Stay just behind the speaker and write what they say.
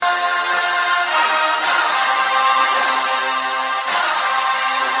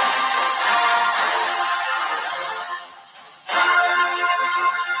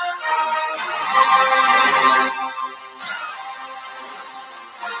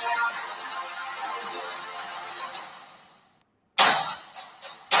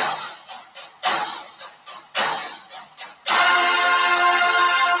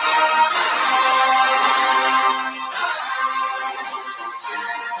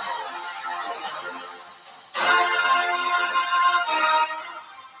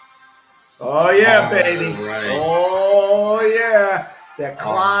Oh, yeah, baby. Right. Oh, yeah. The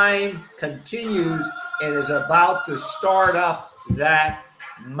climb continues and is about to start up that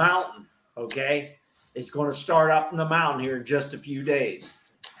mountain, okay? It's going to start up in the mountain here in just a few days.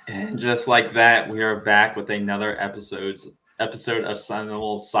 And just like that, we are back with another episode of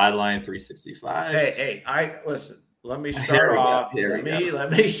Seminoles Sideline 365. Hey, listen, let me start off.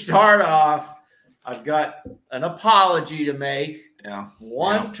 Let me start off. I've got an apology to make. Yeah.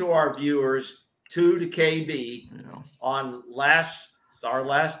 One to our viewers, two to KB. On our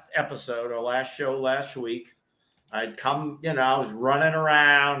last episode, our last show last week, I'd come, I was running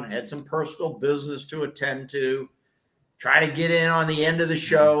around, had some personal business to attend to, try to get in on the end of the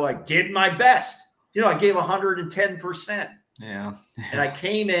show. I did my best. I gave 110%. Yeah. And I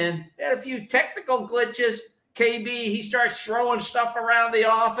came in, had a few technical glitches. KB, he starts throwing stuff around the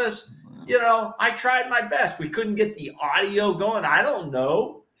office. I tried my best. We couldn't get the audio going. I don't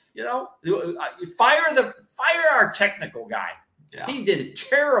know. Fire our technical guy. Yeah. He did a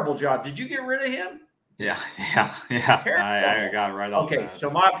terrible job. Did you get rid of him? Yeah. I got right on. Okay, so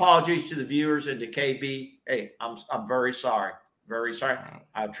my apologies to the viewers and to KB. Hey, I'm very sorry. Very sorry.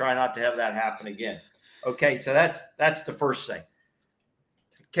 I'll try not to have that happen again. Okay, so that's the first thing.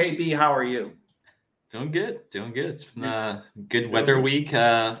 KB, how are you? Doing good. It's been a good weather week.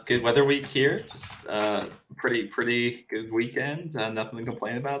 Good weather week here. Just pretty good weekend. Nothing to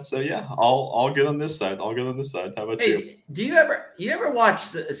complain about. So yeah, all good on this side. How about you? Do you ever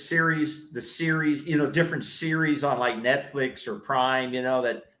watch the series, different series on like Netflix or Prime,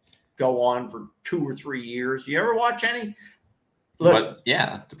 that go on for 2 or 3 years? You ever watch any? Listen,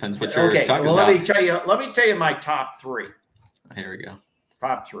 depends what you're talking about. Let me tell you my top 3. Here we go.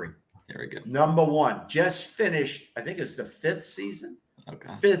 Top 3. Here we go. Number 1, just finished. I think it's the 5th season. Okay.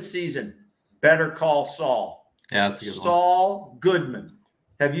 5th season. Better Call Saul. Yeah, that's a good one. Saul Goodman.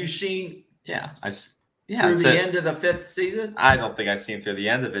 Have you seen? Yeah, through the end of the 5th season. I don't think I've seen through the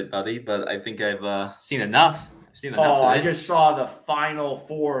end of it, buddy, but I think I've seen enough. I just saw the final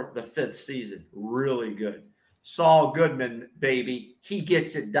for the 5th season. Really good. Saul Goodman, baby, he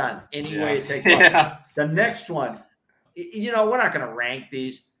gets it done any way it takes. Yeah. The next one, we're not going to rank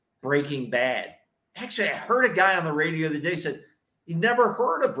these. Breaking Bad. Actually, I heard a guy on the radio the other day said he never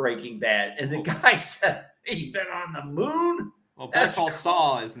heard of Breaking Bad, and the guy said he'd been on the moon. Well, Better Call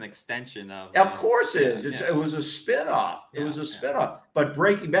Saul is an extension of. Of course, it is. It was a spinoff. It was a spinoff. But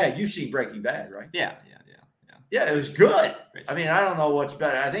Breaking Bad, you've seen Breaking Bad, right? Yeah. Yeah, it was good. I mean, I don't know what's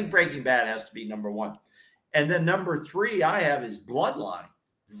better. I think Breaking Bad has to be number 1, and then number 3 I have is Bloodline.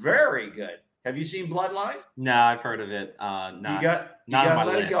 Very good. Have you seen Bloodline? No, I've heard of it. Not on my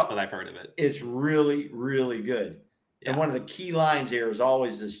list, but I've heard of it. It's really, really good. Yeah. And one of the key lines here is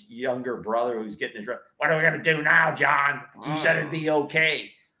always this younger brother who's getting his. What are we going to do now, John? You said it'd be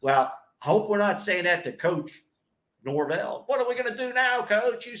okay. Well, I hope we're not saying that to Coach Norvell. What are we going to do now,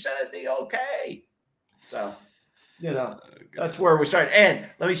 Coach? You said it'd be okay. So, that's where we start. And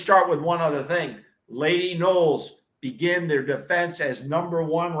let me start with one other thing. Lady Knowles begin their defense as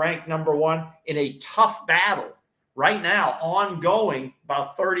ranked number 1 in a tough battle right now, ongoing,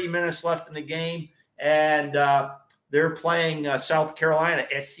 about 30 minutes left in the game. And they're playing South Carolina,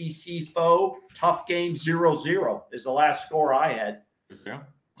 SEC foe. Tough game, 0-0 is the last score I had. Yeah.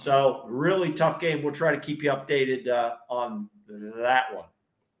 So really tough game. We'll try to keep you updated on that one.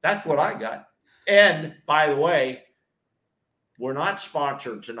 That's what I got. And by the way, we're not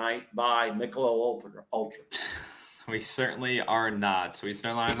sponsored tonight by Michelob Ultra. We certainly are not.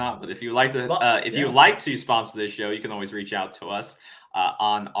 But if you like to, you like to sponsor this show, you can always reach out to us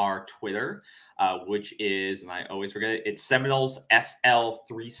on our Twitter, which is, and I always forget it, it's Seminoles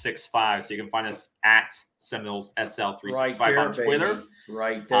SL365. So you can find us at Seminoles SL365 on Twitter. Baby.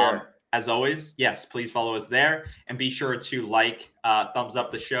 Right there. As always, yes, please follow us there, and be sure to thumbs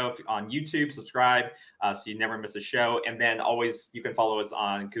up the show on YouTube, subscribe, so you never miss a show. And then always you can follow us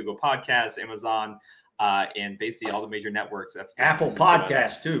on Google Podcasts, Amazon. And basically all the major networks. Apple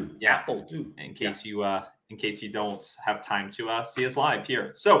Podcast too. Yeah. Apple too. In case you don't have time to see us live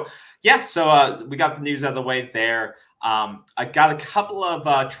here. So we got the news out of the way there. I got a couple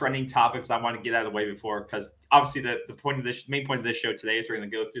of trending topics I want to get out of the way before, because obviously the main point of this show today is we're going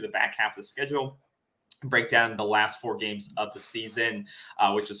to go through the back half of the schedule, break down the last 4 games of the season,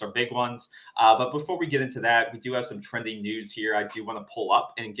 which is our big ones. But before we get into that, we do have some trending news here I do want to pull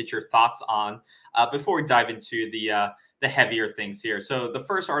up and get your thoughts on before we dive into the heavier things here. So the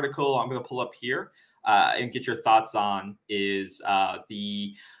first article I'm going to pull up here and get your thoughts on is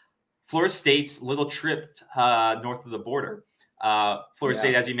the Florida State's little trip north of the border. Florida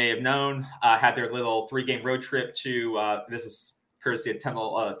State, as you may have known, had their little 3-game road trip to this is courtesy of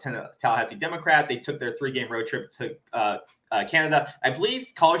Tallahassee Democrat. They took their 3-game road trip to Canada. I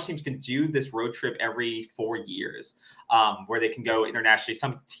believe college teams can do this road trip every 4 years, where they can go internationally.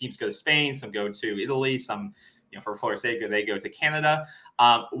 Some teams go to Spain, some go to Italy, some, for Florida State, they go to Canada.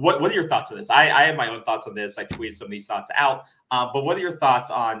 What are your thoughts on this? I have my own thoughts on this. I tweeted some of these thoughts out. But what are your thoughts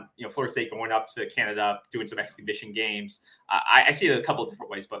on Florida State going up to Canada, doing some exhibition games? I see it a couple of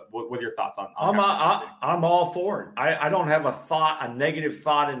different ways, but what are your thoughts on I'm all for it. I don't have a negative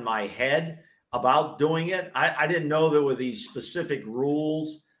thought in my head about doing it. I didn't know there were these specific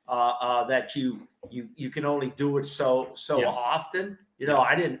rules that you can only do it so often.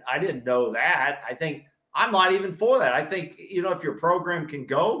 I didn't know that. I think I'm not even for that. I think, if your program can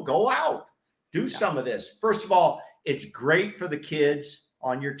go out, do some of this. First of all, it's great for the kids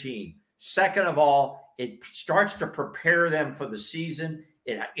on your team. Second of all, it starts to prepare them for the season.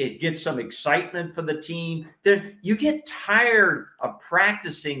 It gets some excitement for the team. Then you get tired of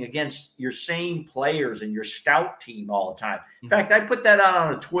practicing against your same players and your scout team all the time. In fact, I put that out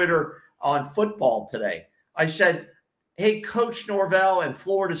on Twitter on football today. I said, hey, Coach Norvell and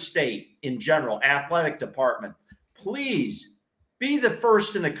Florida State in general, athletic department, please be the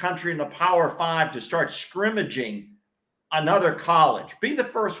first in the country in the Power 5 to start scrimmaging another college. Be the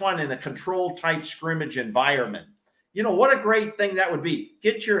first one in a controlled type scrimmage environment. What a great thing that would be.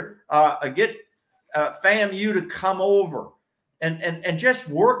 Get your FAMU to come over and just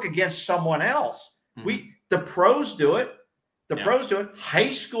work against someone else. The pros do it. Pros do it. High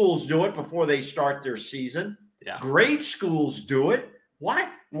schools do it before they start their season. Yeah. Grade schools do it. Why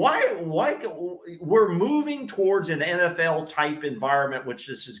we're moving towards an NFL type environment, which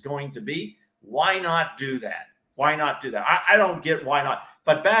this is going to be. Why not do that? I don't get why not.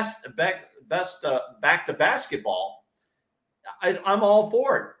 But back to basketball, I'm all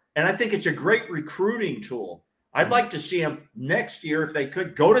for it. And I think it's a great recruiting tool. I'd like to see them next year, if they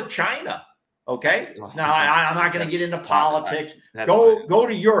could, go to China. Okay. Now, I'm not going to get into politics. Go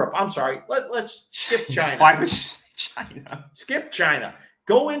to Europe. I'm sorry. Let's skip China. Why would you say China? Skip China.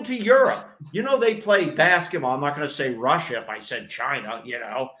 Go into Europe. They play basketball. I'm not going to say Russia if I said China,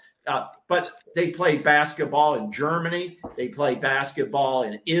 but they play basketball in Germany. They play basketball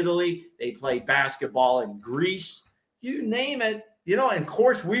in Italy. They play basketball in Greece. You name it. And of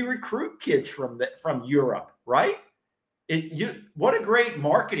course, we recruit kids from Europe, right? What a great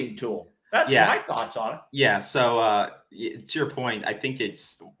marketing tool. That's my thoughts on it. Yeah. So to your point, I think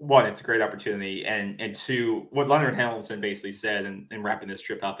it's a great opportunity. And two, what Leonard Hamilton basically said in wrapping this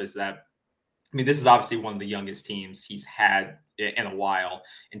trip up is that, this is obviously one of the youngest teams he's had in a while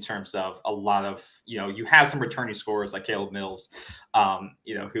in terms of a lot of, you have some returning scorers like Caleb Mills,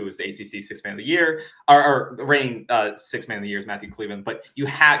 who was the ACC Sixth Man of the Year, or the reigning Sixth Man of the Year is Matthew Cleveland. But you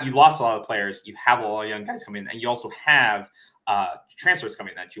lost a lot of players. You have a lot of young guys coming in, and you also have transfers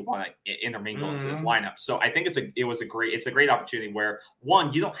coming that you want to intermingle into this lineup. So I think it's a great opportunity where,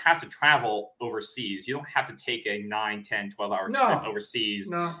 one, you don't have to travel overseas. You don't have to take a 9, 10, 12 hour trip overseas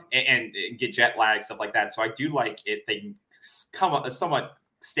and get jet lag, stuff like that. So I do like it. They come up somewhat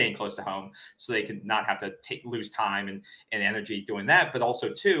staying close to home so they can not have to lose time and energy doing that. But also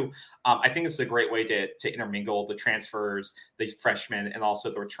too, I think it's a great way to intermingle the transfers, the freshmen, and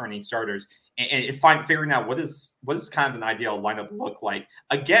also the returning starters, and figuring out what is kind of an ideal lineup look like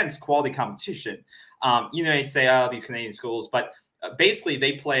against quality competition. They say, these Canadian schools, but basically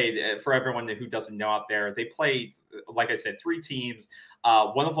they played, for everyone who doesn't know out there, they played, like I said, 3 teams.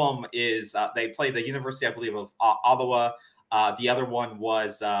 One of them is they played the University, I believe, of Ottawa. The other one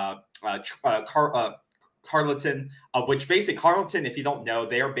was Carleton, which basically Carleton, if you don't know,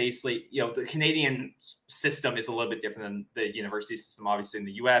 they are basically, the Canadian system is a little bit different than the university system, obviously, in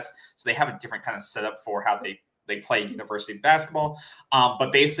the U.S. So they have a different kind of setup for how they play university basketball.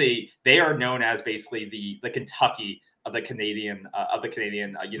 But basically, they are known as basically the Kentucky of the Canadian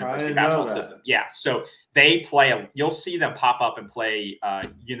university basketball system. Yeah, so they play. You'll see them pop up and play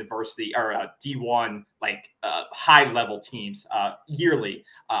university or D1 high level teams yearly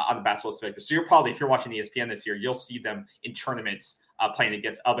on the basketball circuit. So you're probably, if you're watching ESPN this year, you'll see them in tournaments playing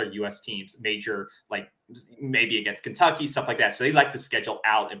against other U.S. teams, major, maybe against Kentucky, stuff like that. So they like to schedule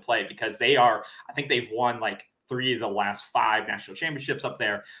out and play because I think they've won 3 of the last 5 national championships up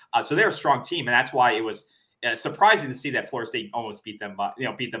there. So they're a strong team, and that's why it was surprising to see that Florida State almost beat them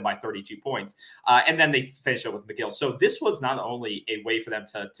by 32 points. And then they finished it with McGill. So this was not only a way for them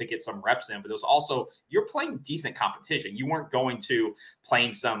to get some reps in, but it was also, you're playing decent competition. You weren't going to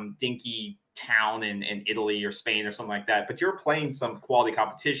playing some dinky town in Italy or Spain or something like that, but you're playing some quality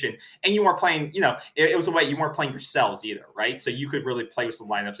competition, and you weren't playing, it was a way you weren't playing yourselves either, right? So you could really play with some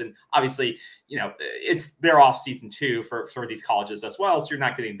lineups, and obviously, it's their off season too for these colleges as well, so you're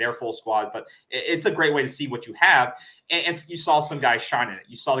not getting their full squad, but it's a great way to see what you have, and you saw some guys shine in it.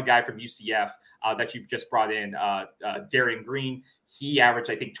 You saw the guy from UCF that you just brought in, Darian Green. He averaged,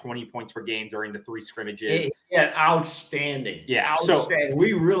 I think, 20 points per game during the 3 scrimmages. Yeah, outstanding. Yeah, outstanding. So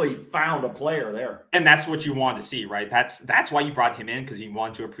we really found a player there, and that's what you want to see, right? That's why you brought him in, because you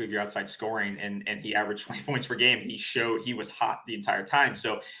wanted to improve your outside scoring, and he averaged 20 points per game. He showed he was hot the entire time.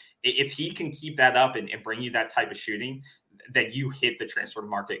 So if he can keep that up and bring you that type of shooting, then you hit the transfer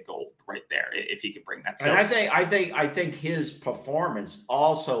market goal right there. If he can bring that, and I think his performance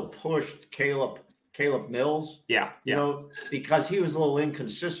also pushed Caleb Mills, because he was a little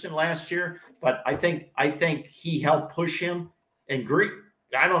inconsistent last year, but I think he helped push him. And Green,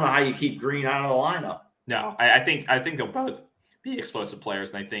 I don't know how you keep Green out of the lineup. No, I think they'll both be explosive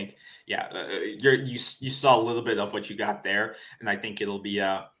players, and I think you saw a little bit of what you got there, and I think it'll be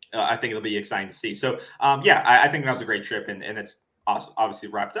exciting to see. So I think that was a great trip, and it's obviously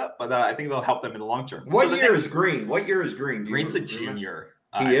wrapped up, but I think it'll help them in the long term. What year is Green? Green's a junior.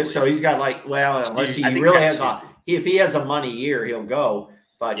 He is, so he's got unless he really has if he has a money year, he'll go.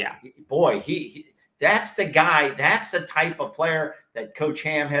 But boy, he that's the guy. That's the type of player that Coach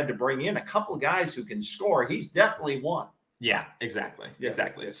Ham had to bring in. A couple of guys who can score. He's definitely one. Yeah, exactly.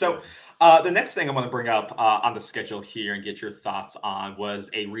 So the next thing I want to bring up on the schedule here and get your thoughts on was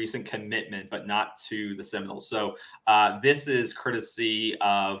a recent commitment, but not to the Seminoles. So this is courtesy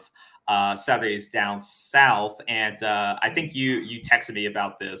of Saturdays Down South, and I think you texted me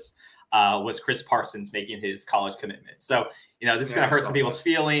about this. Was Chris Parsons making his college commitment? So this is going to hurt some people's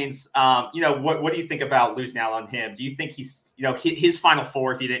feelings. What do you think about losing out on him? Do you think he's his Final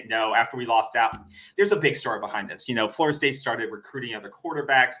Four? If you didn't know, after we lost out, there's a big story behind this. Florida State started recruiting other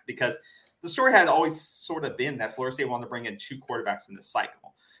quarterbacks because the story had always sort of been that Florida State wanted to bring in 2 quarterbacks in this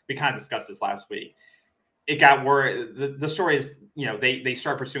cycle. We kind of discussed this last week. It got where the story is, they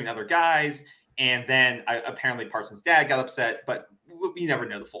start pursuing other guys, and then apparently Parsons' dad got upset, but you never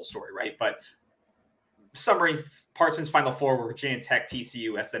know the full story, right? But summary, Parsons' Final Four were Virginia Tech,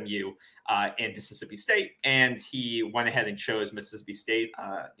 TCU, SMU, and Mississippi State, and he went ahead and chose Mississippi State.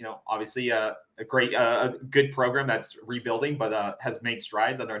 Obviously a great, good program that's rebuilding, but has made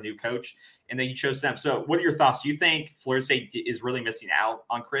strides under a new coach, and then you chose them. So what are your thoughts? Do you think Florida State is really missing out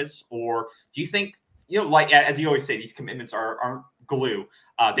on Chris, or do you think, like as you always say, these commitments aren't glue.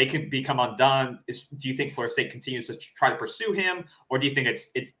 They can become undone. Do you think Florida State continues to try to pursue him, or do you think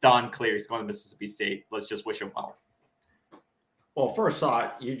it's done, clear? He's going to Mississippi State. Let's just wish him well. Well, first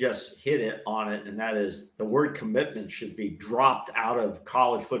thought, you just hit it on it, and that is the word commitment should be dropped out of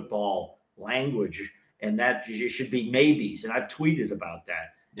college football language, and that you should be maybes. And I've tweeted about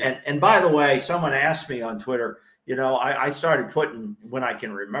that. Yeah. And by the way, someone asked me on Twitter, I started putting, when I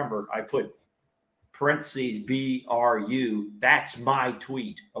can remember, I put parentheses BRU, that's my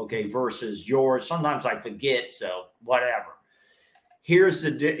tweet, okay, versus yours. Sometimes I forget, so whatever. Here's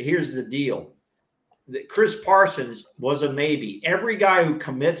the deal. Chris Parsons was a maybe. Every guy who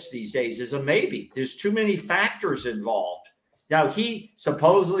commits these days is a maybe. There's too many factors involved. Now,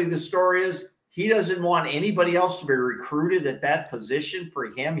 supposedly the story is he doesn't want anybody else to be recruited at that position for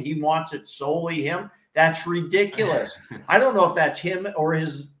him. He wants it solely him. That's ridiculous. I don't know if that's him or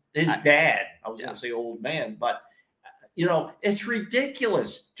his dad. I was going to say old man, but it's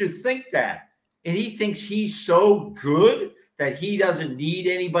ridiculous to think that. And he thinks he's so good that he doesn't need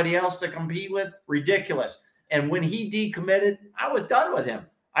anybody else to compete with. Ridiculous. And when he decommitted, I was done with him.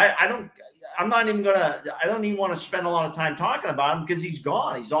 I don't even want to spend a lot of time talking about him because he's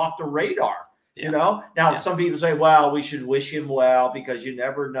gone. He's off the radar. Yeah. Now some people say, well, we should wish him well because you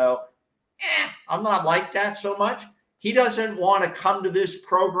never know. I'm not like that so much. He doesn't want to come to this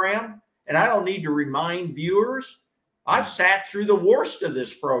program, and I don't need to remind viewers. I've sat through the worst of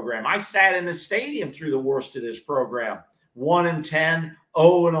this program. I sat in the stadium through the worst of this program. 1-10,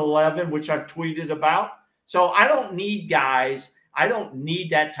 0-11, which I've tweeted about. So I don't need guys. I don't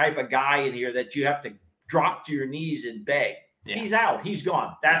need that type of guy in here that you have to drop to your knees and beg. Yeah. He's out. He's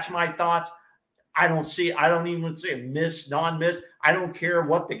gone. That's my thoughts. I don't even say miss, non-miss. I don't care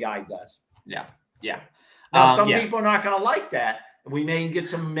what the guy does. Yeah. Now, some people are not going to like that. We may get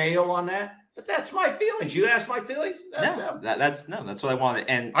some mail on that, but that's my feelings. You ask my feelings. That's what I wanted.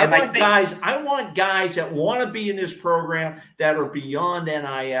 And I want guys that want to be in this program that are beyond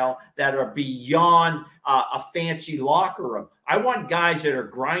NIL, that are beyond a fancy locker room. I want guys that are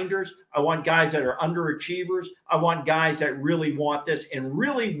grinders. I want guys that are underachievers. I want guys that really want this and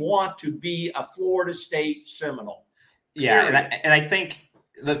really want to be a Florida State Seminole. Yeah, and I think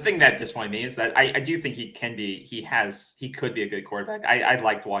the thing that disappointed me is that I do think he could be a good quarterback. I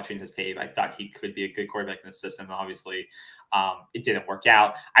liked watching his tape. I thought he could be a good quarterback in the system. Obviously, it didn't work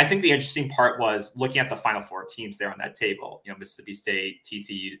out. I think the interesting part was looking at the Final Four teams there on that table. Mississippi State,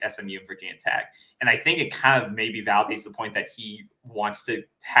 TCU, SMU, and Virginia Tech. And I think it kind of maybe validates the point that he wants to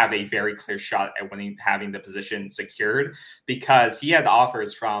have a very clear shot at having the position secured, because he had the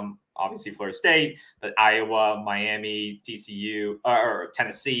offers from obviously Florida State, but Iowa, Miami, TCU, or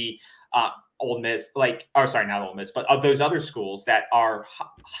Tennessee, Ole Miss, not Ole Miss, but of those other schools that are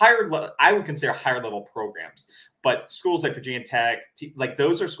I would consider higher level programs. But schools like Virginia Tech,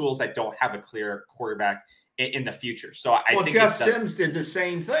 those are schools that don't have a clear quarterback in the future. So I think Jeff Sims did the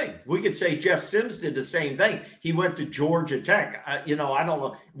same thing. We could say Jeff Sims did the same thing. He went to Georgia Tech. I don't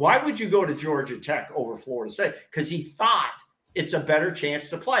know. Why would you go to Georgia Tech over Florida State? Because he thought it's a better chance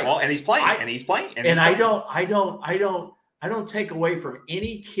to play. Well, and he's playing. I don't take away from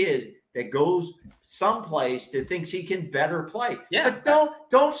any kid that goes someplace that thinks he can better play. Yeah. But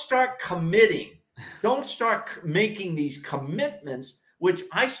don't start committing. Don't start making these commitments, which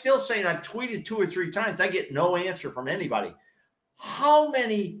I still say, and I've tweeted 2 or 3 times, I get no answer from anybody. How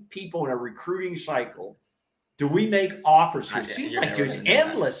many people in a recruiting cycle do we make offers to? It seems like there's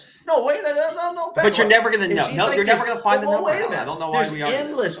endless. No, wait, no. But you're never going to know. No, you're never going to find the number. Wait a minute. I don't know why we are. There's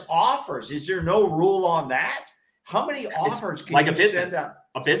endless offers. Is there no rule on that? How many offers can you send out?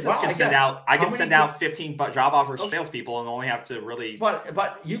 A business can send out. I can send out 15 job offers to salespeople and only have to really.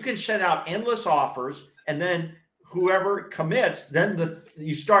 But you can send out endless offers, and then whoever commits, then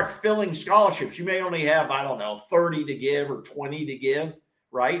you start filling scholarships. You may only have 30 to give or 20 to give,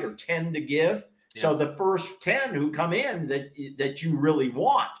 right, or 10 to give. Yeah. So the first 10 who come in that you really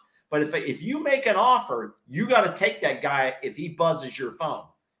want. But if you make an offer, you got to take that guy if he buzzes your phone.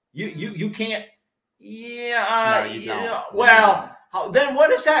 You can't. Yeah. No, you don't. Well, then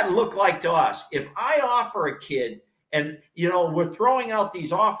what does that look like to us? If I offer a kid and, we're throwing out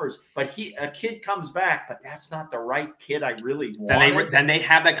these offers, but a kid comes back, but that's not the right kid I really want. Then they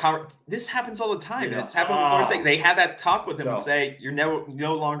have that this happens all the time. It's happened before. They have that talk with him and say, you're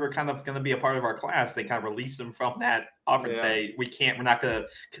no longer kind of going to be a part of our class. They kind of release him from that offer and say, we're not going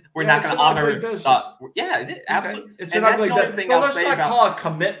to honor. Absolutely. It's an ugly thing. Well, let's not call it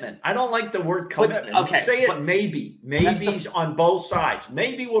commitment. I don't like the word commitment. Say it maybe. Maybe's on both sides.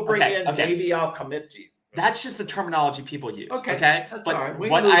 Maybe we'll bring you in. Maybe I'll commit to you. That's just the terminology people use. Okay. That's but all right.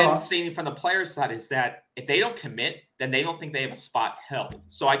 What I'm seeing from the players' side is that if they don't commit, then they don't think they have a spot held.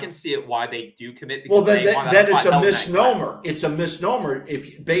 So I can see it why they do commit. Because then it's a misnomer. It's a misnomer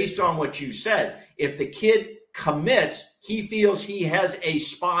if based on what you said. If the kid commits, he feels he has a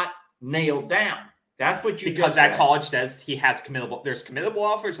spot nailed down. That's what you because that college says he has committable. There's committable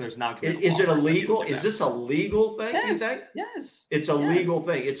offers and there's non-committable. Is it illegal? Is this a legal thing? Yes. It's a legal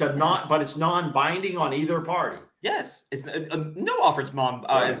thing. It's but it's non-binding on either party. Yes, it's no offer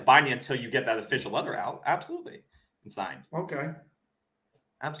is binding until you get that official letter out. Absolutely, and signed. Okay.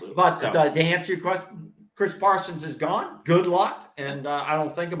 Absolutely. But to answer your question, Chris Parsons is gone. Good luck, and I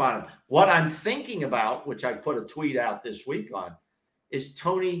don't think about him. What I'm thinking about, which I put a tweet out this week on, is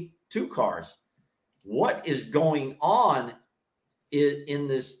Tony Two Cars. What is going on in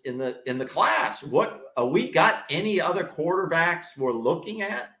the class? What we got any other quarterbacks we're looking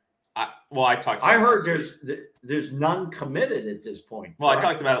at? I heard there's none committed at this point. Well, right? I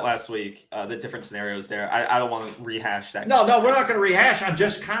talked about it last week. The different scenarios there. I don't want to rehash that. No, we're not going to rehash. I'm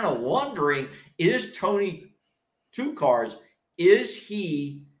just kind of wondering: is Tony Two Cars? Is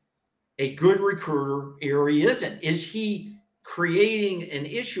he a good recruiter, or he isn't? Is he creating an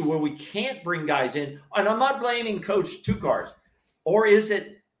issue where we can't bring guys in? And I'm not blaming Coach Two Cars. Or is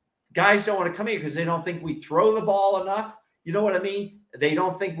it guys don't want to come here because they don't think we throw the ball enough? You know what I mean? They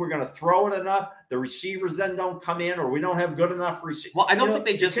don't think we're going to throw it enough. The receivers then don't come in, or we don't have good enough receivers. Well, I don't think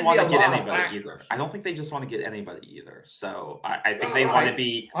they just want to get anybody either. I don't think they just want to get anybody either. So I think they want to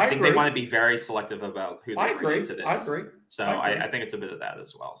be. I think they want to be very selective about who they bring into this. I agree. So I think it's a bit of that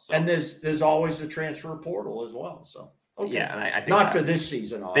as well. So and there's always the transfer portal as well. So. Okay. Yeah, and I think not for this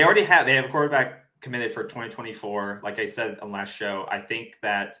season. They already have a quarterback committed for 2024. Like I said on last show, I think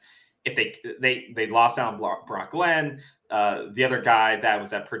that if they lost out on Brock Glenn, the other guy that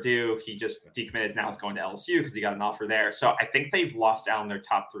was at Purdue, he just decommitted. Now he's going to LSU because he got an offer there. So I think they've lost out on their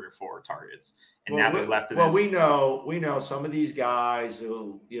top 3 or 4 targets, and now they're left in this. We know some of these guys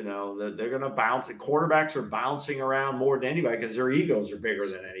who, they're going to bounce. Quarterbacks are bouncing around more than anybody because their egos are bigger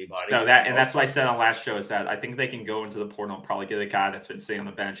than anybody. So that's what I said on last show, is that I think they can go into the portal and probably get a guy that's been sitting on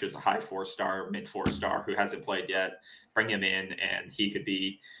the bench who's a high 4-star, mid 4-star who hasn't played yet. Bring him in, and he could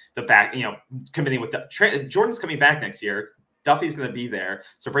be the back. Committing with Jordan's coming back next year. Duffy's going to be there,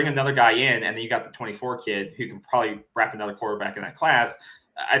 so bring another guy in, and then you got the 24 kid who can probably wrap another quarterback in that class.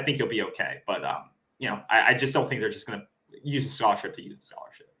 I think you'll be okay, but I just don't think they're just going to use a scholarship to use a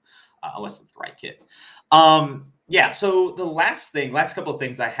scholarship unless it's the right kid. So the last couple of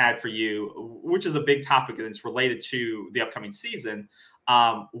things I had for you, which is a big topic and it's related to the upcoming season,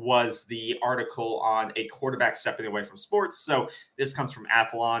 was the article on a quarterback stepping away from sports. So this comes from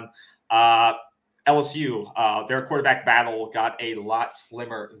Athlon. LSU, their quarterback battle got a lot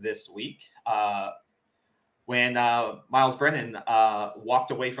slimmer this week when Miles Brennan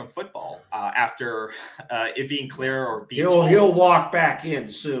walked away from football after it being clear or being he'll walk back in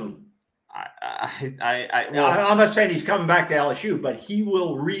soon. I'm not saying he's coming back to LSU, but he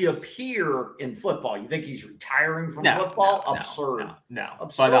will reappear in football. You think he's retiring from football? Absurd. No.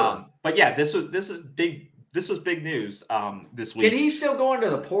 Absurd. But yeah, this was big. This was big news this week. Can he still go into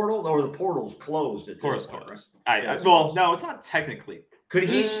the portal, or the portal's closed? Portal's closed. No, it's not technically. Could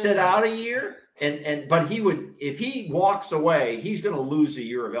he sit out a year? But he would, if he walks away, he's going to lose a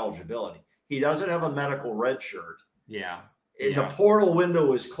year of eligibility. He doesn't have a medical red shirt. Yeah. The portal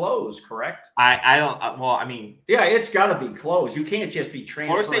window is closed, correct? It's got to be closed. You can't just be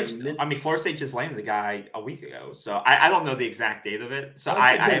transferring. Florida State just landed the guy a week ago, so I don't know the exact date of it. So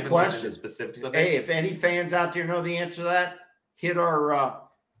I haven't looked at the specifics of it. Hey, if any fans out there know the answer to that, hit us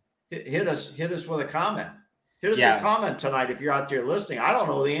with a comment. Hit us a comment tonight if you're out there listening. I don't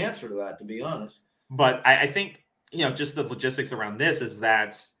know the answer to that, to be honest. But I think just the logistics around this is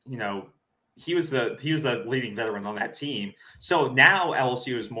that he was the leading veteran on that team. So now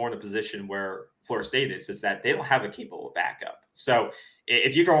LSU is more in a position where Florida State is that they don't have a capable backup. So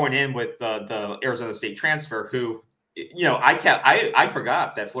if you're going in with the Arizona State transfer, who, I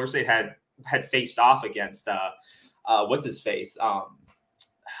forgot that Florida State had faced off against what's his face? Why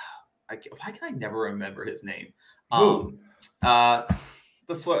can I never remember his name? The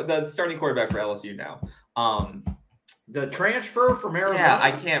starting quarterback for LSU now. The transfer from Arizona? Yeah,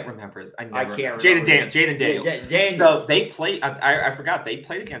 I can't remember his. I can't remember. Jaden Daniels. Daniels. So they played. I forgot they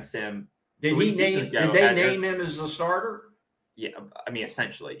played against him. Did they name him as the starter? Yeah,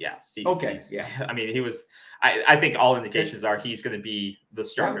 essentially, yes. Yeah. He was. I think all indications are he's going to be the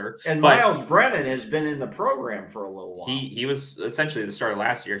starter. And Miles Brennan has been in the program for a little while. He was essentially the starter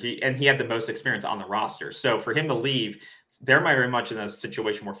last year. He had the most experience on the roster. So for him to leave, they're very much in a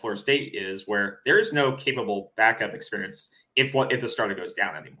situation where Florida State is, where there is no capable backup experience if the starter goes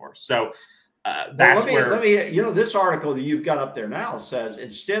down anymore. So that's this article that you've got up there now says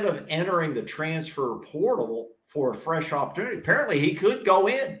instead of entering the transfer portal for a fresh opportunity, apparently he could go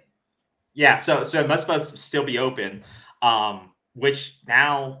in. Yeah, so it must still be open, which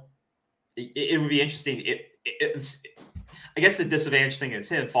now it would be interesting. It's I guess the disadvantage thing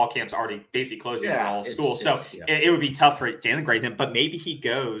is fall camp's already basically closing for all schools. So it would be tough for Jalen grade him, but maybe he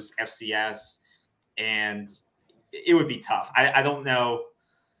goes FCS and it would be tough. I don't know.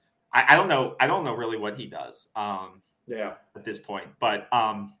 I don't know really what he does at this point. But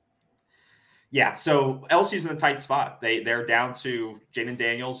so LSU's in a tight spot. They're down to Jaden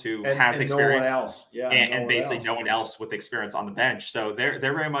Daniels, who has experience. No one else. And basically no one else with experience on the bench. So they're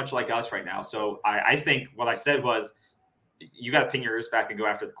very much like us right now. So I think what I said was, you got to pin your ears back and go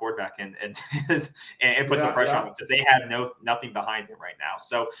after the quarterback and put some pressure on him, because they have nothing behind him right now.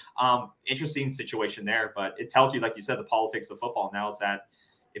 So interesting situation there, but it tells you, like you said, the politics of football now is that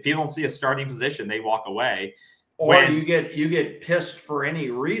if you don't see a starting position, they walk away. Or you get pissed for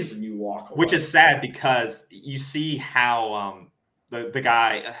any reason, you walk away. Which is sad, because you see how the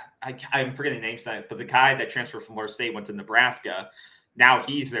guy, I'm forgetting the name tonight, but the guy that transferred from Florida State went to Nebraska. Now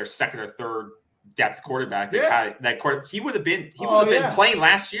he's their second or third depth quarterback. He would have been playing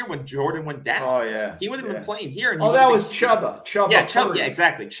last year when Jordan went down. Oh yeah, he would have been playing here. And that was Chubba. Chubba,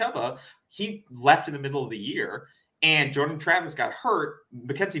 exactly. Chubba. He left in the middle of the year, and Jordan Travis got hurt.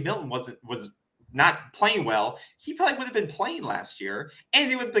 Mackenzie Milton was not playing well. He probably would have been playing last year, and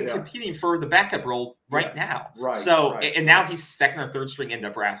he would have been competing for the backup role now. Right. So and now he's second or third string in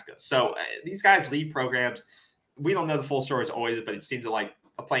Nebraska. So these guys leave programs. We don't know the full stories always, but it seems like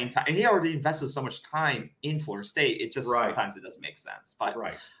playing time, and he already invested so much time in Florida State. It just sometimes it doesn't make sense. But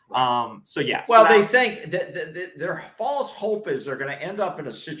so yeah. Well, so they think that their false hope is they're going to end up in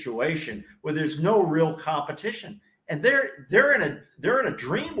a situation where there's no real competition, and they're in a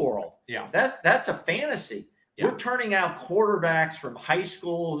dream world. Yeah, that's a fantasy. Yeah. We're turning out quarterbacks from high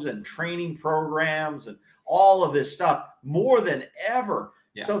schools and training programs and all of this stuff more than ever.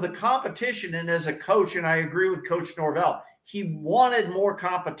 Yeah. So the competition, and as a coach, and I agree with Coach Norvell, he wanted more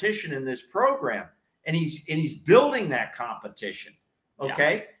competition in this program, and he's building that competition.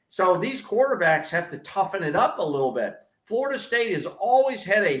 Okay. Yeah. So these quarterbacks have to toughen it up a little bit. Florida State has always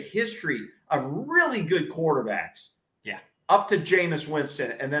had a history of really good quarterbacks. Yeah. Up to Jameis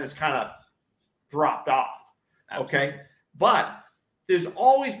Winston, and then it's kind of dropped off. Absolutely. Okay. But there's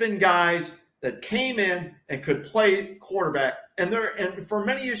always been guys that came in and could play quarterback. And for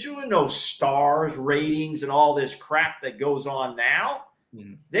many years, you know, stars, ratings, and all this crap that goes on now.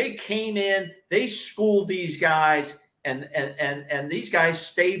 Mm-hmm. They came in, they schooled these guys, and these guys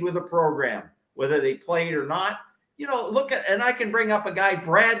stayed with the program, whether they played or not. You know, and I can bring up a guy,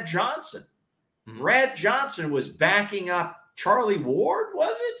 Brad Johnson. Mm-hmm. Brad Johnson was backing up Charlie Ward,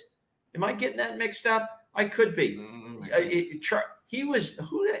 was it? Am I getting that mixed up? I could be. Mm-hmm. He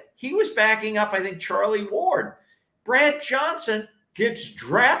was backing up, I think, Charlie Ward. Brad Johnson gets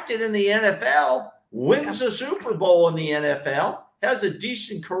drafted in the NFL, wins a Super Bowl in the NFL, has a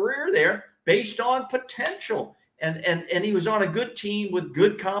decent career there based on potential. And he was on a good team with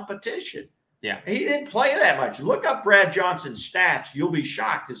good competition. Yeah. And he didn't play that much. Look up Brad Johnson's stats. You'll be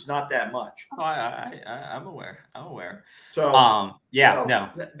shocked. It's not that much. Oh, I'm aware. So, yeah, you know,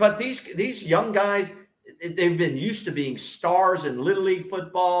 no. But these young guys, they've been used to being stars in Little League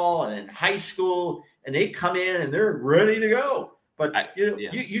football and in high school, and they come in and they're ready to go. But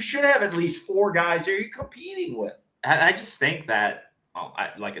you should have at least 4 guys there you're competing with. I just think that,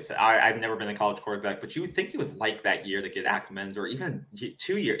 like I said, I've never been a college quarterback, but you would think you would like that year to get acclimated, or even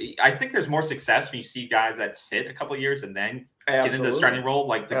 2 years. I think there's more success when you see guys that sit a couple of years and then get into the starting role.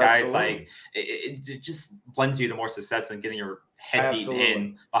 Like the guys, like it just blends you to more success than getting your head beaten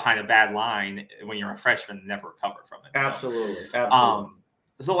in behind a bad line when you're a freshman and never recover from it. Absolutely.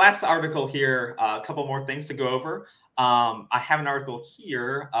 So the last article here, a couple more things to go over. I have an article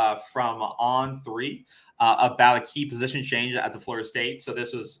here from On3 about a key position change at the Florida State. So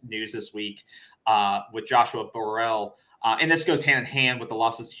this was news this week with Joshua Burrell. And this goes hand in hand with the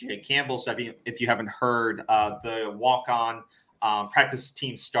loss of CJ Campbell. So if you haven't heard, the walk-on practice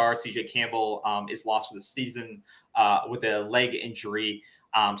team star CJ Campbell is lost for the season with a leg injury.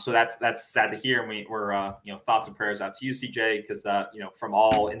 So that's sad to hear. And we're thoughts and prayers out to you, CJ, because from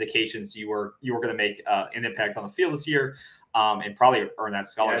all indications you were going to make an impact on the field this year and probably earn that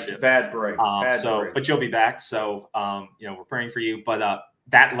scholarship. Yeah, it's a bad break. But you'll be back. So we're praying for you. But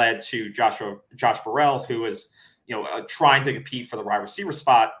that led to Josh Burrell, who was trying to compete for the wide receiver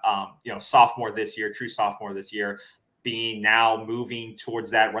spot. Sophomore this year, true sophomore this year, being now moving towards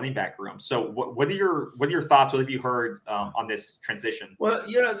that running back room. So what are your thoughts? What have you heard on this transition? Well,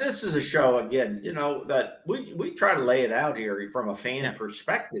 this is a show again, that we try to lay it out here from a fan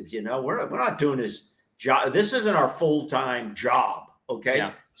perspective. We're not doing this job. This isn't our full-time job. Okay.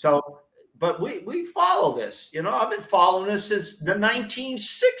 Yeah. So, but we follow this, I've been following this since the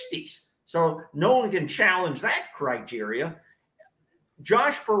 1960s. So no one can challenge that criteria.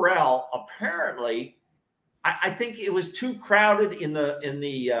 Josh Burrell, apparently, I think it was too crowded in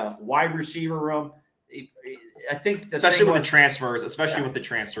the wide receiver room. I think especially with the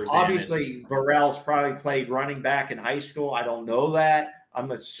transfers. Obviously, Burrell's probably played running back in high school. I don't know that.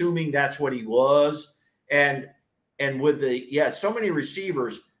 I'm assuming that's what he was. And with so many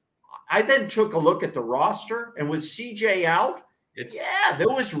receivers, I then took a look at the roster, and with CJ out, there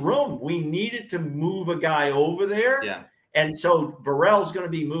was room. We needed to move a guy over there. Yeah. And so Burrell's going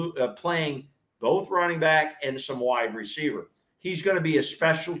to be playing both running back and some wide receiver. He's going to be a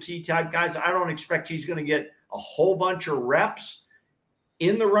specialty type guys. I don't expect he's going to get a whole bunch of reps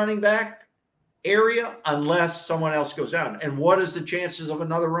in the running back area unless someone else goes down. And what is the chances of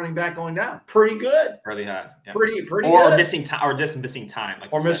another running back going down? Pretty good. Really high. Yeah. Pretty or good. Missing time, or just missing time.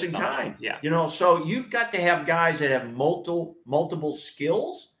 Missing time. Yeah. So you've got to have guys that have multiple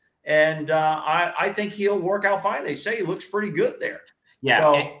skills. And I think he'll work out fine. They say he looks pretty good there. Yeah.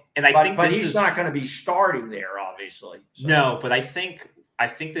 So, and I think he's not going to be starting there, obviously. So. No, but I think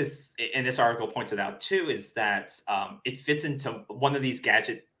this, and this article points it out too, is that it fits into one of these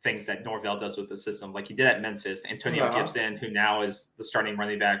gadget things that Norvell does with the system, like he did at Memphis. Antonio Gibson, who now is the starting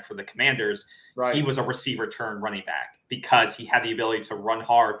running back for the Commanders, he was a receiver turned running back because he had the ability to run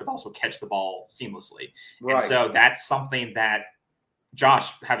hard, but also catch the ball seamlessly. Right. And so that's something that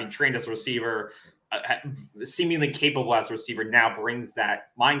Josh, having trained as a receiver, seemingly capable as a receiver, now brings that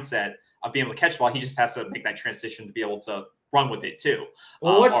mindset of being able to catch the ball. He just has to make that transition to be able to run with it too.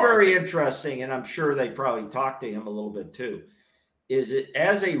 Well, what's very interesting, and I'm sure they probably talked to him a little bit too, is it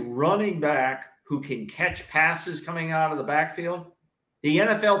as a running back who can catch passes coming out of the backfield, the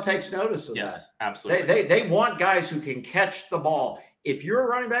NFL takes notice of that. Yes, absolutely. They want guys who can catch the ball. If you're a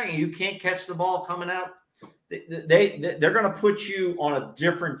running back and you can't catch the ball coming out, they're going to put you on a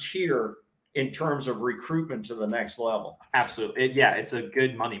different tier in terms of recruitment to the next level. Absolutely. It's a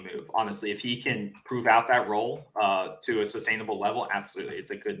good money move, honestly. If he can prove out that role to a sustainable level, absolutely.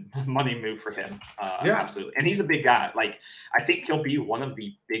 It's a good money move for him. Absolutely. And he's a big guy. Like, I think he'll be one of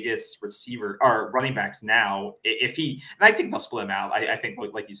the biggest receiver or running backs now. And I think they'll split him out. I think,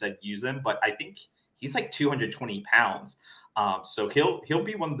 like you said, use him, but I think he's like 220 pounds. So he'll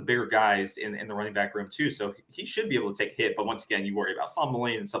be one of the bigger guys in the running back room too. So he should be able to take a hit. But once again, you worry about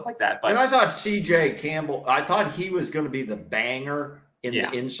fumbling and stuff like that. But and I thought CJ Campbell, I thought he was going to be the banger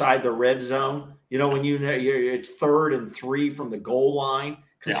inside the red zone. You know, when it's 3rd and 3 from the goal line.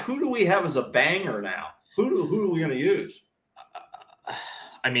 Because who do we have as a banger now? Who are we going to use?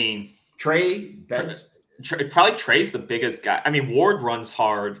 I mean, Trey. Probably Trey's the biggest guy. I mean, Ward runs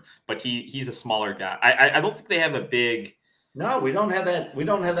hard, but he's a smaller guy. I don't think they have a big. No, we don't have that. We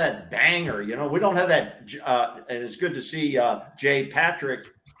don't have that banger. You know, we don't have that. And it's good to see Jay Patrick.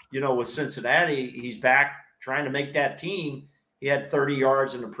 You know, with Cincinnati, he's back trying to make that team. He had 30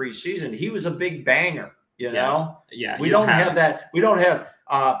 yards in the preseason. He was a big banger. You know. Yeah. We don't have that. We don't have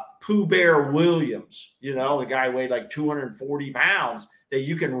Pooh Bear Williams. You know, the guy weighed like 240 pounds that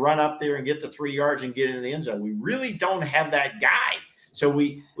you can run up there and get to 3 yards and get into the end zone. We really don't have that guy. So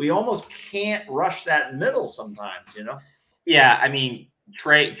we almost can't rush that middle sometimes. You know. Yeah, I mean,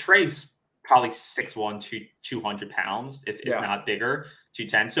 Trey's probably 6'1", 200 pounds, if not bigger,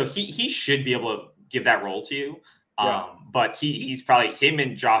 210. So he should be able to give that role to you. But he's probably, him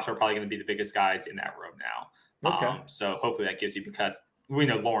and Josh are probably going to be the biggest guys in that room now. Okay. So hopefully that gives you, because we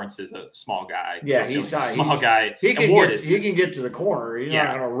know Lawrence is a small guy. Yeah, he's not a small guy. He can get to the corner. He's not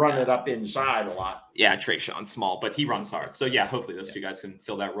going to run it up inside a lot. Yeah, Trayshawn's small, but he runs hard. So hopefully those two guys can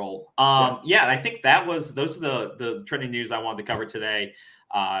fill that role. I think those are the trending news I wanted to cover today.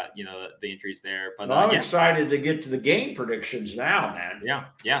 The injuries there. But I'm excited to get to the game predictions now, man. Yeah.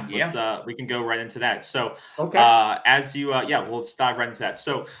 Let's we can go right into that. So okay. Let's dive right into that.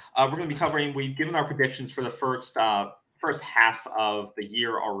 So we're going to be covering. We've given our predictions for the first half of the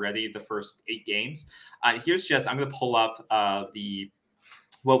year already, the first 8 games. Here's I'm going to pull up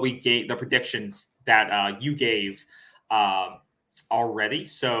what we gave, the predictions that you gave already,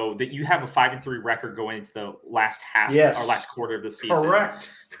 so that you have a 5-3 record going into the last half or last quarter of the season. Correct.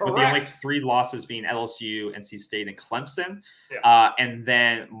 With the only 3 losses being LSU, NC State, and Clemson. And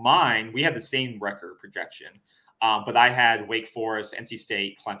then mine, we had the same record projection. But I had Wake Forest, NC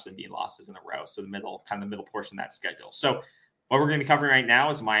State, Clemson being losses in a row. So the middle portion of that schedule. So what we're going to be covering right now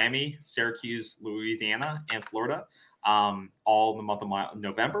is Miami, Syracuse, Louisiana, and Florida, all in the month of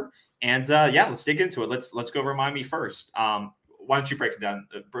November. And let's dig into it. Let's go over Miami first. Why don't you break it down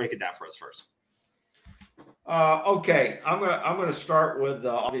for us first? Okay, I'm gonna start with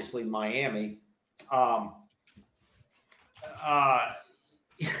obviously Miami.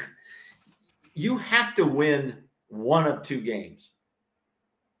 You have to win one of 2 games.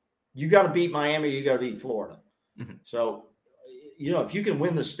 You got to beat Miami. You got to beat Florida. Mm-hmm. So, if you can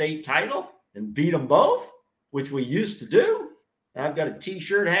win the state title and beat them both, which we used to do, I've got a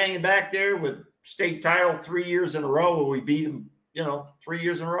T-shirt hanging back there with state title 3 years in a row where we beat them, 3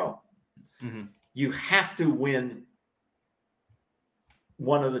 years in a row. Mm-hmm. You have to win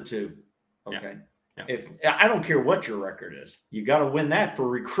one of the 2. Okay. Yeah. If I don't care what your record is, you got to win that for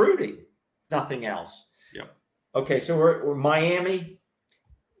recruiting. Nothing else. Yeah. Okay, so we're Miami.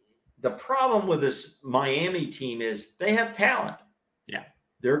 The problem with this Miami team is they have talent. Yeah.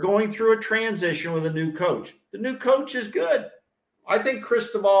 They're going through a transition with a new coach. The new coach is good. I think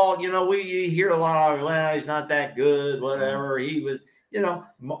Cristobal, we hear a lot of, well, he's not that good, whatever. He was,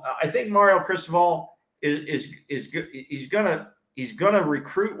 I think Mario Cristobal is good. He's gonna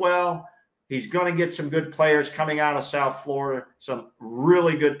recruit well. He's going to get some good players coming out of South Florida, some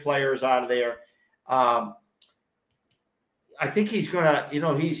really good players out of there. I think he's going to,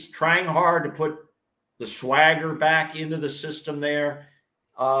 he's trying hard to put the swagger back into the system there.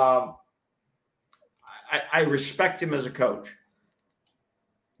 I respect him as a coach.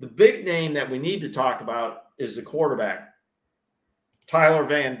 The big name that we need to talk about is the quarterback, Tyler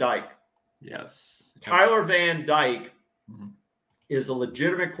Van Dyke. Yes. Tyler Van Dyke. Mm-hmm. Is a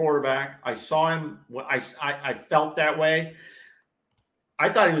legitimate quarterback. I saw him. I felt that way. I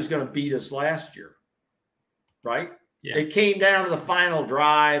thought he was going to beat us last year, right? Yeah. It came down to the final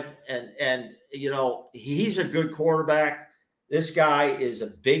drive, and he's a good quarterback. This guy is a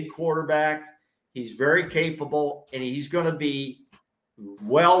big quarterback. He's very capable, and he's going to be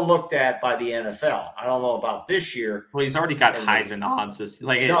well looked at by the NFL. I don't know about this year. Well, he's already got Heisman odds. He's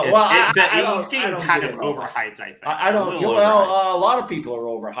getting kind of overhyped. I think. I don't. Well, a lot of people are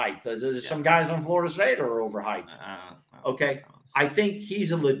overhyped. There's some guys on Florida State are overhyped. Okay. I think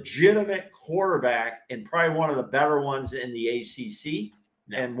he's a legitimate quarterback and probably one of the better ones in the ACC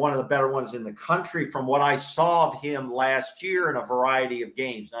and one of the better ones in the country from what I saw of him last year in a variety of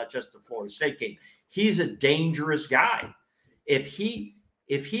games, not just the Florida State game. He's a dangerous guy. I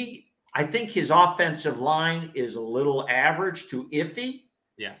think his offensive line is a little average to iffy.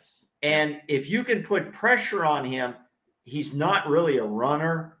 Yes. And if you can put pressure on him, he's not really a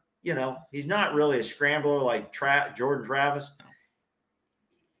runner. He's not really a scrambler like Jordan Travis.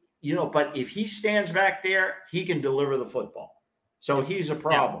 But if he stands back there, he can deliver the football. So he's a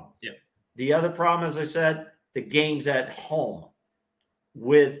problem. Yeah. The other problem, as I said, the game's at home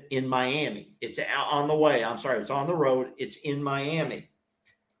in Miami. It's on the way. I'm sorry. It's on the road. It's in Miami.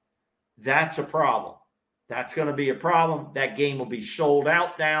 That's a problem. That's going to be a problem. That game will be sold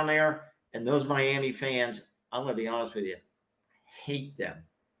out down there. And those Miami fans, I'm going to be honest with you, hate them.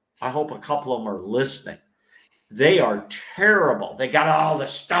 I hope a couple of them are listening. They are terrible. They got all the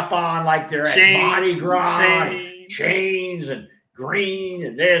stuff on like they're at Mardi Gras, chains and green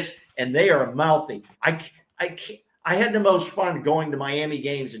and this, and they are mouthy. I had the most fun going to Miami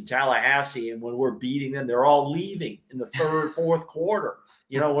games in Tallahassee, and when we're beating them, they're all leaving in the third, fourth quarter.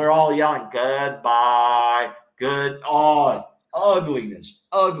 We're all yelling, goodbye, ugliness.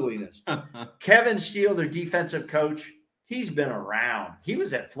 Kevin Steele, their defensive coach, he's been around. He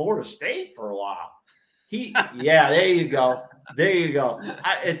was at Florida State for a while. There you go.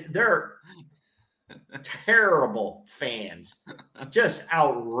 They're terrible fans, just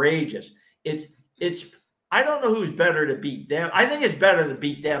outrageous. I don't know who's better to beat them. I think it's better to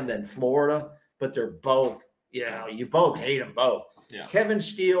beat them than Florida, but they're both, you both hate them both. Yeah. Kevin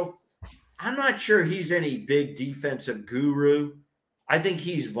Steele, I'm not sure he's any big defensive guru. I think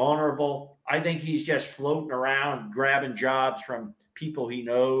he's vulnerable. I think he's just floating around, grabbing jobs from people he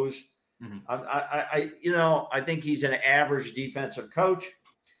knows. Mm-hmm. I think he's an average defensive coach.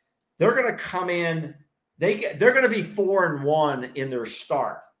 They're going to come in. They're going to be 4-1 in their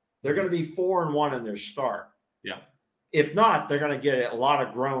start. They're going to be 4-1 in their start. Yeah. If not, they're going to get a lot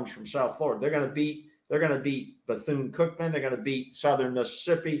of groans from South Florida. They're going to beat Bethune-Cookman. They're going to beat Southern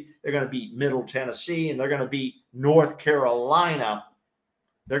Mississippi. They're going to beat Middle Tennessee, and they're going to beat North Carolina.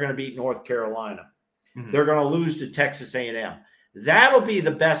 Mm-hmm. They're going to lose to Texas A&M. That'll be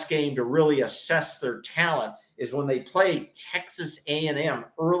the best game to really assess their talent is when they play Texas A&M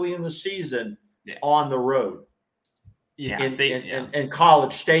early in the season on the road. In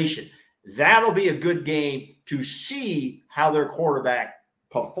College Station. That'll be a good game to see how their quarterback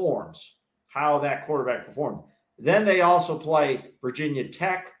performs, Then they also play Virginia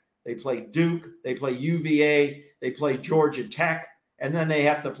Tech. They play Duke. They play UVA. They play Georgia Tech. And then they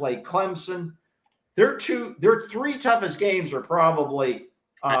have to play Clemson. Their three toughest games are probably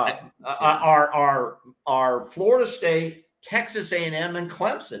are Florida State, Texas A&M, and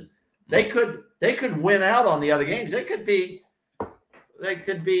Clemson. They could win out on the other games. They could be. I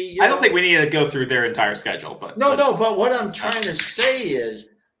don't think we need to go through their entire schedule, but But what I'm trying to say is,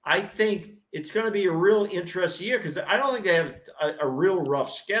 I think it's going to be a real interesting year because I don't think they have a real rough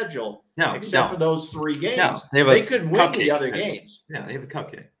schedule. For those three games. No, they could win the other games. Yeah, they have a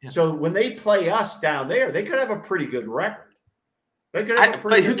cupcake. Yeah. So when they play us down there, they could have a pretty good record. But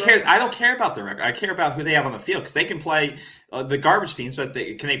who cares? I don't care about the record. I care about who they have on the field because they can play the garbage teams, but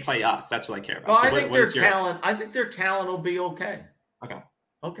can they play us? That's what I care about. Well, I think their talent will be okay.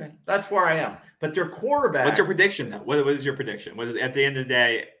 Okay. That's where I am. But their quarterback. What's your prediction, though? What is your prediction? At the end of the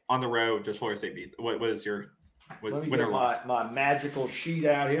day, on the road, does Florida State beat? What is your Let me get my magical sheet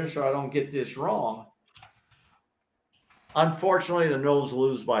out here so I don't get this wrong. Unfortunately, the Noles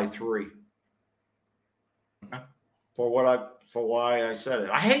lose by 3. Okay. For why I said it.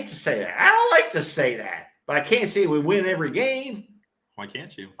 I hate to say that. I don't like to say that. But I can't say we win every game. Why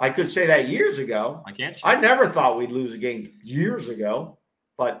can't you? I could say that years ago. Why can't you? I never thought we'd lose a game years ago,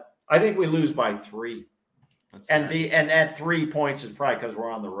 but I think we lose by 3. And at 3 points is probably because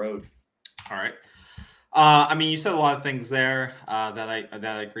we're on the road. All right. You said a lot of things there that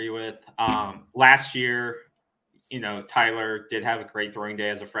I agree with. Last year, Tyler did have a great throwing day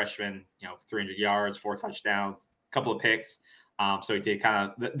as a freshman. 300 yards, 4 touchdowns, a couple of picks. So he did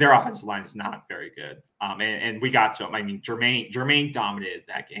their offensive line is not very good. And we got to him. I mean, Jermaine dominated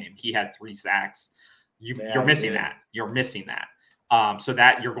that game. He had 3 sacks. You're missing that. You're missing that. So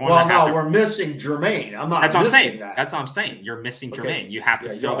that you're going to have to. We're missing Jermaine. I'm not. That's what I'm saying. That. That's what I'm saying. You're missing Jermaine. You have to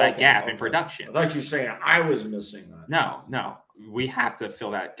fill that gap in production. I thought you were saying I was missing that. No. We have to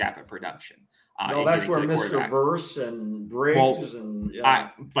fill that gap in production. No, that's where Mr. Verse and Briggs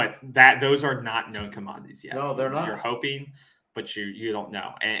but those are not known commodities yet. No, they're not. You're hoping, but you don't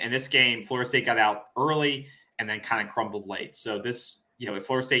know. And this game, Florida State got out early and then kind of crumbled late. So this, if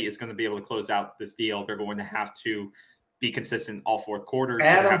Florida State is going to be able to close out this deal, they're going to have to be consistent all 4th quarters.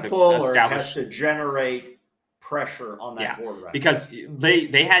 Adam Fuller has to generate pressure on that quarterback because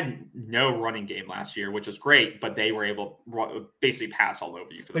they had no running game last year, which was great, but they were able to basically pass all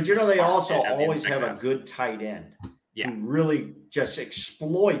over you. But they also always have a good tight end who really just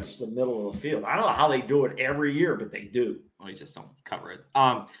exploits the middle of the field. I don't know how they do it every year, but they do. Well, you just don't cover it.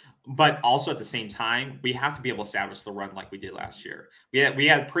 But also at the same time, we have to be able to establish the run like we did last year. We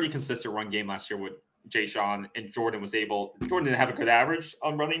had a pretty consistent run game last year with Jay Sean, and Jordan didn't have a good average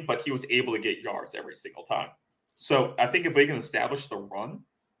on running, but he was able to get yards every single time. So I think if we can establish the run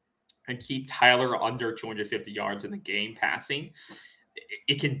and keep Tyler under 250 yards in the game passing,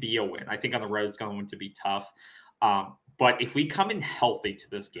 it can be a win. I think on the road it's going to be tough. But if we come in healthy to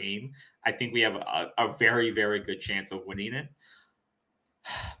this game, I think we have a very, very good chance of winning it.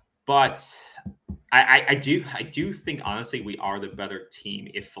 But I do think, honestly, we are the better team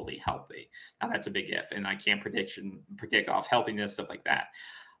if fully healthy. Now, that's a big if, and I can't predict off healthiness, stuff like that.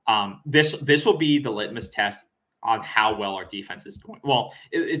 This will be the litmus test on how well our defense is doing. Well,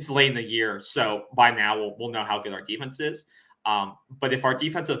 it's late in the year, so by now we'll know how good our defense is. But if our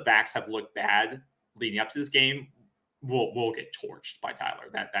defensive backs have looked bad leading up to this game, we'll get torched by Tyler.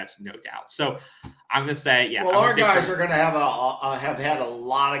 That's no doubt. So I'm going to say, Well, our guys are going to have had a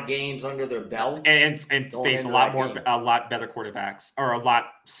lot of games under their belt and face a lot better quarterbacks, or a lot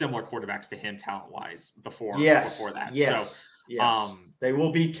similar quarterbacks to him talent wise before that. Yes. So, yes. They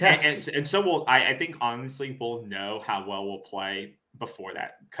will be tested. And so I think honestly we'll know how well we'll play before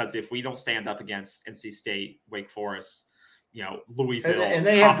that, because if we don't stand up against NC State, Wake Forest, Louisville, and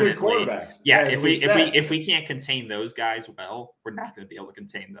they have good quarterbacks. Yeah, if we can't contain those guys well, we're not going to be able to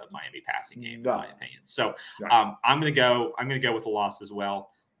contain the Miami passing game, in my opinion. So I'm going to go with a loss as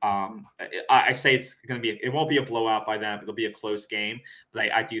well. I say it won't be a blowout by them. It'll be a close game,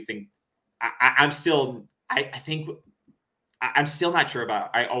 but I do think I'm still not sure about.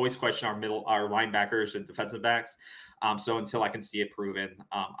 I always question our linebackers and defensive backs. So until I can see it proven,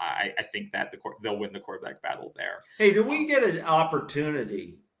 I think that they'll win the quarterback battle there. Hey, do we get an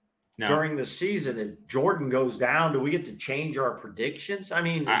opportunity during the season if Jordan goes down? Do we get to change our predictions? I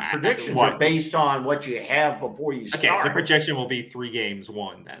mean, predictions are based on what you have before you start. Okay, the projection will be 3 games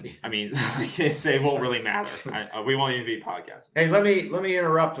won. Then I mean, it won't really matter. We won't even be podcasting. Hey, let me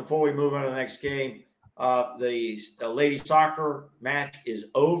interrupt before we move on to the next game. The ladies soccer match is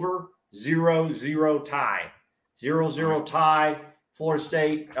over. 0-0 tie. 0-0 tie. Florida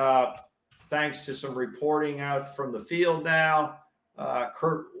State, thanks to some reporting out from the field now.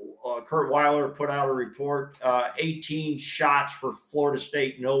 Kurt Weiler put out a report. 18 shots for Florida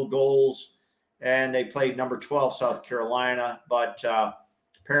State, no goals. And they played number 12, South Carolina. But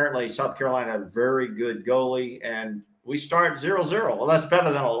apparently South Carolina had a very good goalie. And we started 0-0. Well, that's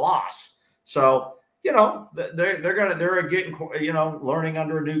better than a loss. So, they're getting, learning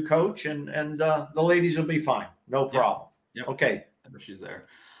under a new coach, and the ladies will be fine. No problem. Yep. Okay. She's there.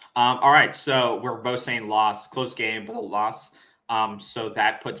 All right. So we're both saying loss, close game, but a loss. So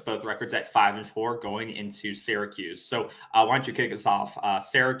that puts both records at 5-4 going into Syracuse. So why don't you kick us off?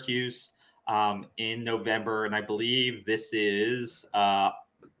 Syracuse in November, and I believe this is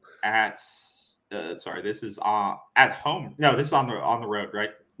this is at home. No, this is on the road, right?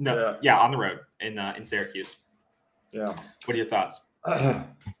 No, yeah, on the road in Syracuse. Yeah. What are your thoughts?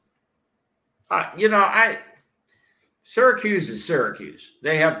 Syracuse is Syracuse.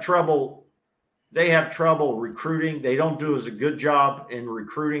 They have trouble recruiting. They don't do as a good job in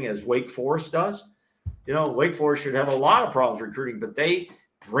recruiting as Wake Forest does. Wake Forest should have a lot of problems recruiting, but they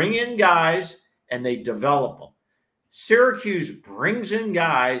bring in guys and they develop them. Syracuse brings in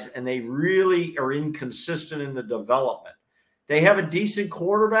guys and they really are inconsistent in the development. They have a decent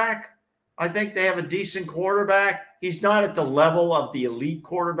quarterback. I think they have a decent quarterback. He's not at the level of the elite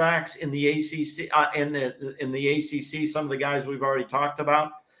quarterbacks in the ACC. In the ACC, some of the guys we've already talked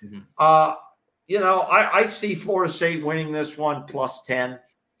about. Mm-hmm. I see Florida State winning this one +10,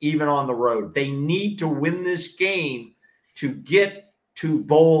 even on the road. They need to win this game to get to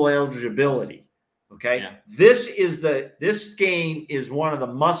bowl eligibility. Okay. Yeah. This game is one of the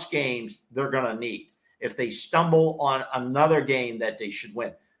must games they're going to need if they stumble on another game that they should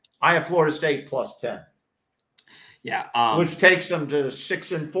win. I have Florida State plus 10. Yeah. Which takes them to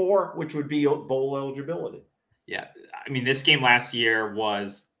 6-4, which would be bowl eligibility. Yeah. I mean, this game last year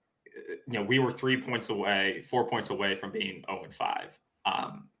was, we were 4 points away from being 0-5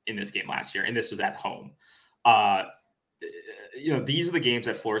 in this game last year. And this was at home. These are the games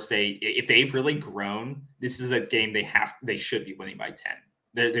that Florida State, if they've really grown, this is a game they should be winning by 10.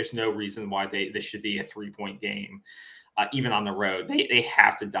 There's no reason why this should be a 3-point game. Even on the road, they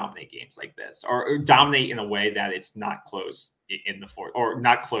have to dominate games like this, or dominate in a way that it's not close in the fourth, or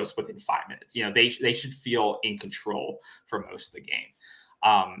not close within 5 minutes. They should feel in control for most of the game.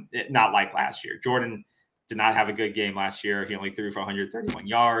 Not like last year. Jordan did not have a good game last year. He only threw for 131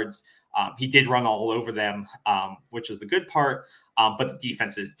 yards. He did run all over them, which is the good part. But the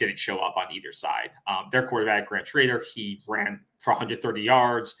defenses didn't show up on either side. Their quarterback, Grant Schrader, he ran for 130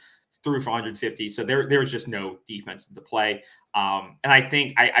 yards. Threw for 150, so there was just no defense to play. And I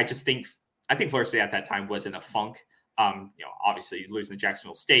think Florida State at that time was in a funk. Obviously losing to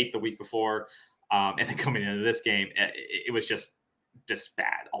Jacksonville State the week before, and then coming into this game, it was just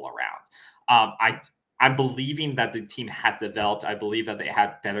bad all around. I'm believing that the team has developed. I believe that they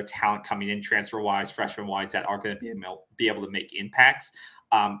have better talent coming in, transfer-wise, freshman-wise, that are going to be able to make impacts.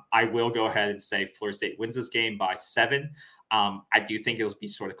 I will go ahead and say Florida State wins this game by 7. I do think it'll be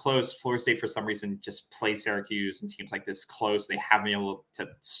sort of close. Florida State, for some reason, just plays Syracuse and teams like this close. They haven't been able to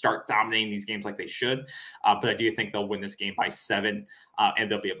start dominating these games like they should. But I do think they'll win this game by 7,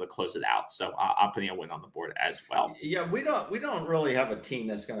 and they'll be able to close it out. So I'm putting a win on the board as well. Yeah, we don't really have a team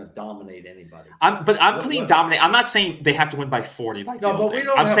that's going to dominate anybody. I'm putting dominate. I'm not saying they have to win by 40.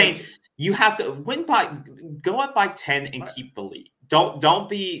 I'm saying you have to go up by 10 and keep the lead. Don't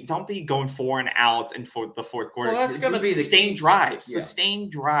be going 4 and out and for the fourth quarter. Well, that's going to be sustained drives. Yeah.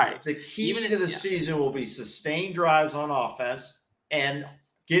 Sustained drives. The key to the season will be sustained drives on offense and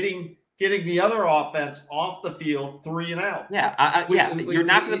getting the other offense off the field 3 and out. Yeah, you're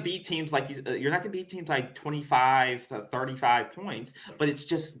not going to beat teams like 25 to 35 points, but it's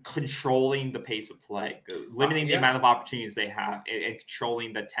just controlling the pace of play, limiting the amount of opportunities they have, and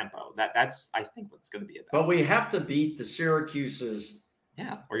controlling the tempo. That's I think what's going to be about. But we have to beat the Syracuse's.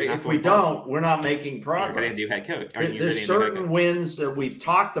 Yeah, if we don't, we're not making progress. We're going to do head coach. There's certain wins that we've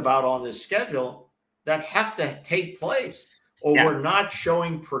talked about on this schedule that have to take place, or we're not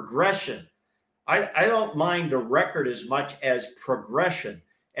showing progression. I don't mind the record as much as progression,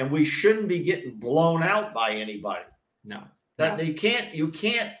 and we shouldn't be getting blown out by anybody. No, you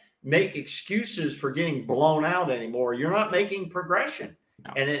can't make excuses for getting blown out anymore. You're not making progression,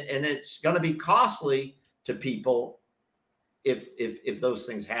 and it's going to be costly to people if those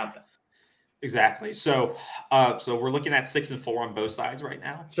things happen. Exactly. So we're looking at 6-4 on both sides right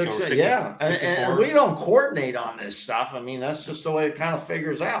now. And we don't coordinate on this stuff. I mean, that's just the way it kind of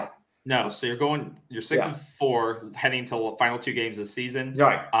figures out. No, so you're 6-4 heading to the final 2 games of the season.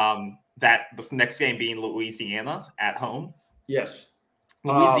 Right. That the next game being Louisiana at home. Yes.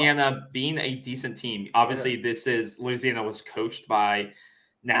 Louisiana being a decent team. Obviously, Louisiana was coached by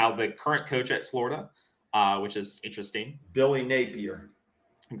now the current coach at Florida, which is interesting. Billy Napier.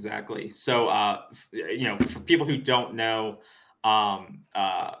 Exactly. So, for people who don't know,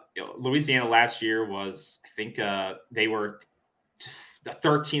 Louisiana last year was, I think, they were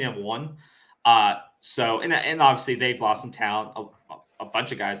 13-1. So, and obviously they've lost some talent. A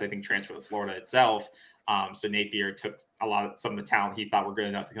bunch of guys, I think, transferred to Florida itself. So Napier took some of the talent he thought were good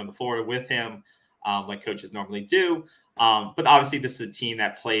enough to come to Florida with him, like coaches normally do. But obviously this is a team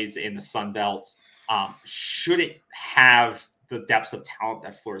that plays in the Sun Belt. Shouldn't have the depths of talent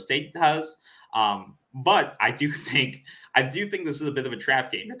that Florida State does. But I do think this is a bit of a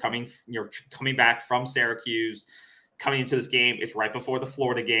trap game. You're coming back from Syracuse, coming into this game. It's right before the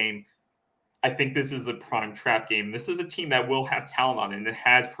Florida game. I think this is a prime trap game. This is a team that will have talent on it, and it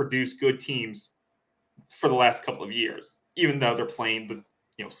has produced good teams for the last couple of years, even though they're playing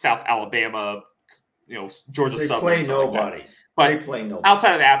the South Alabama, Georgia they Southern. Play nobody. Like but they play nobody.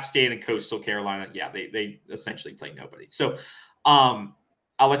 Outside of App State and Coastal Carolina, they essentially play nobody. So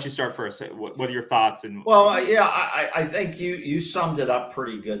I'll let you start first. What are your thoughts? I think you summed it up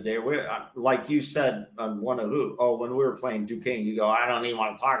pretty good there. Like you said on when we were playing Duquesne, you go, I don't even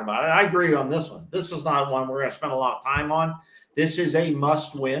want to talk about it. I agree on this one. This is not one we're going to spend a lot of time on. This is a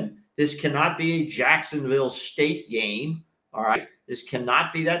must win. This cannot be a Jacksonville State game. All right. This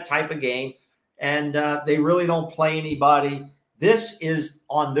cannot be that type of game. And they really don't play anybody. This is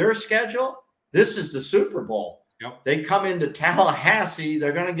on their schedule. This is the Super Bowl. Yep. They come into Tallahassee.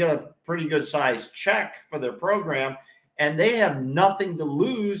 They're going to get a pretty good sized check for their program, and they have nothing to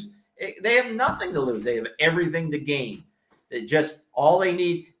lose. They have nothing to lose. They have everything to gain. They just all they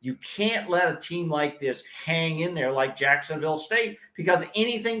need. You can't let a team like this hang in there like Jacksonville State because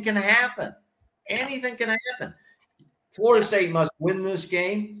anything can happen. Anything can happen. Florida State must win this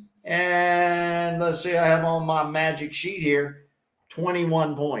game. And let's see, I have on my magic sheet here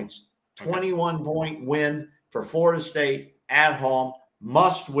 21 points. 21-point win for Florida State at home,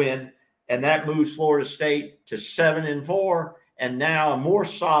 must win. And that moves Florida State to 7-4 and now a more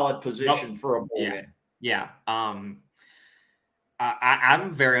solid position for a bowl game. Yeah. I'm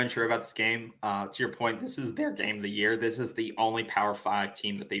very unsure about this game. To your point, this is their game of the year. This is the only Power 5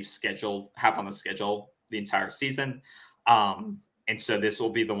 team that they've have on the schedule the entire season. And so this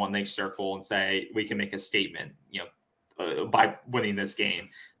will be the one they circle and say, we can make a statement, by winning this game.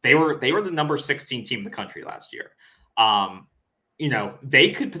 They were the number 16 team in the country last year.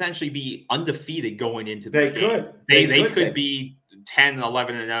 They could potentially be undefeated going into this game. They could be 10,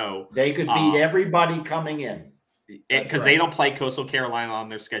 11-0. They could beat everybody coming in. Because they don't play Coastal Carolina on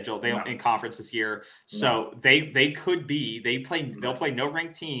their schedule. They don't in conference this year. So they could be, they'll play no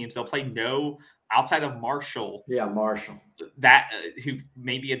ranked teams. They'll play no outside of Marshall. Yeah, Marshall. That who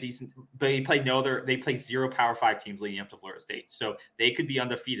may be a decent, but they play 0 Power 5 teams leading up to Florida State. So they could be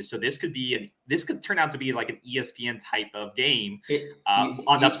undefeated. So this could turn out to be like an ESPN type of game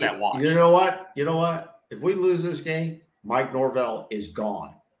on upset watch. You know what? If we lose this game, Mike Norvell is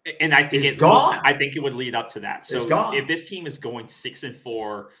gone. And I think it would lead up to that. So if this team is going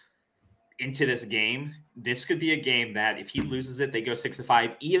 6-4 into this game, this could be a game that if he loses it, they go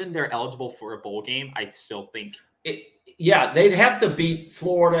 6-5. Even they're eligible for a bowl game. I still think they'd have to beat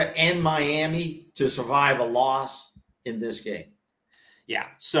Florida and Miami to survive a loss in this game. Yeah.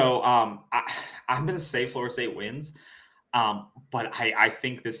 So I'm going to say Florida State wins. But I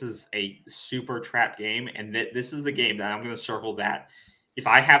think this is a super trap game, and this is the game that I'm going to circle that. If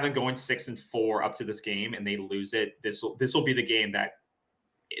I have them going 6-4 up to this game and they lose it, this will be the game that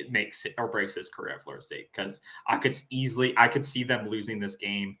it makes it or breaks his career at Florida State. Because I could see them losing this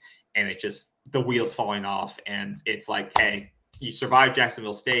game and it just the wheels falling off, and it's like, hey, you survived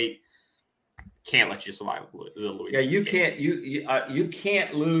Jacksonville State, can't let you survive the Louisiana. Yeah, you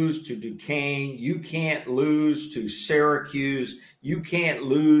can't lose to Duquesne, you can't lose to Syracuse, you can't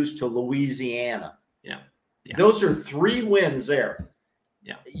lose to Louisiana. Yeah. Those are 3 wins there.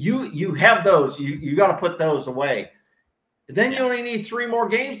 Yeah. You have those. You got to put those away. Then you only need 3 more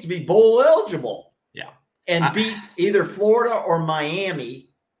games to be bowl eligible. Yeah. And beat either Florida or Miami.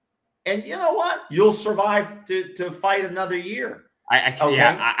 And you know what? You'll survive to fight another year.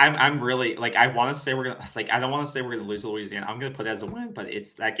 I'm really like, I want to say we're gonna I don't want to say we're gonna lose Louisiana. I'm gonna put it as a win, but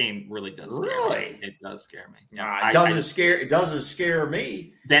that game really does scare me. It does scare me. Yeah, it doesn't scare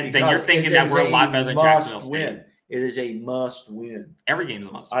me. Then you're thinking that we're a lot better than Jacksonville State. Win. It is a must win. Every game is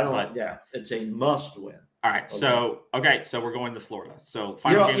a must. It's a must win. All right. Okay. So we're going to Florida. So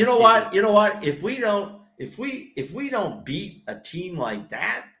you know what? If we don't beat a team like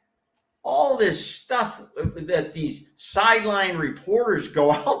that, all this stuff that these sideline reporters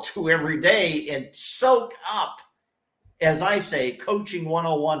go out to every day and soak up, as I say, coaching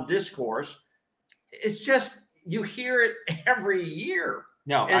 101 discourse, it's just, you hear it every year.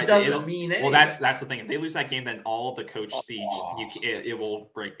 No, it doesn't mean anything. Well, that's the thing. If they lose that game, then all the coach speech, it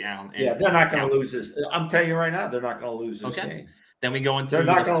will break down. They're not going to lose this. I'm telling you right now, they're not going to lose this game. Then we go into they're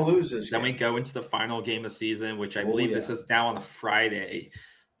not going to lose this. Then we go into the final game of the season, which I believe this is now on a Friday.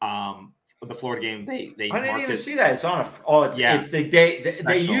 The Florida game, they I didn't even see that. It's on it's the day.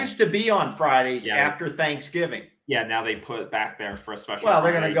 They used to be on Fridays after Thanksgiving. Yeah, now they put it back there for a special. Well,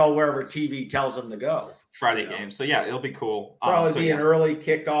 they're going to go wherever TV tells them to go. Friday game. So yeah, it'll be cool. Probably be an early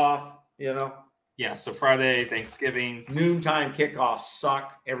kickoff, Yeah, so Friday, Thanksgiving. Noontime kickoffs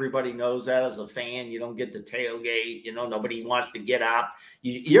suck. Everybody knows that as a fan. You don't get the tailgate. Nobody wants to get up.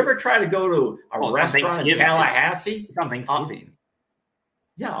 You ever try to go to a restaurant in Tallahassee? It's on Thanksgiving.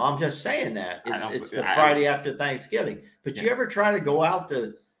 Yeah, I'm just saying that. It's the Friday after Thanksgiving. But you ever try to go out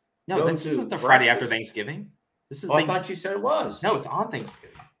to No, this isn't the Friday after Thanksgiving. This is I thought you said it was. No, it's on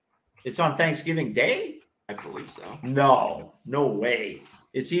Thanksgiving. It's on Thanksgiving Day? I believe so. No way.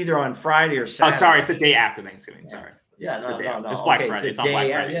 It's either on Friday or Saturday. Oh, sorry. It's the day after Thanksgiving. Sorry. Yeah, no. It's Black Friday. It's on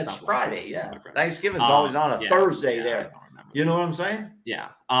Black Friday. Yeah, it's Friday. Yeah. Thanksgiving's always on a Thursday there. You know what I'm saying? Yeah.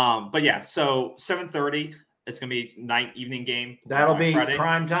 But yeah, so 7:30. It's gonna be night evening game. That'll be Friday.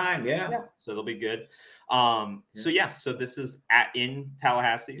 Prime time. Yeah. So it'll be good. So this is in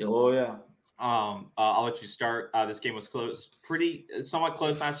Tallahassee. Oh yeah. I'll let you start. This game was somewhat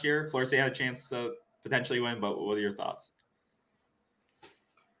close last year. Florida State had a chance to potentially win. But what are your thoughts?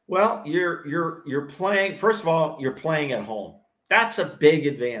 Well, you're playing. First of all, you're playing at home. That's a big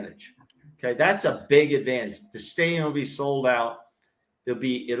advantage. Okay, that's a big advantage. The stadium will be sold out. It'll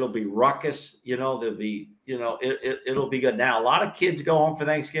be ruckus. There'll be it'll be good. Now, a lot of kids go home for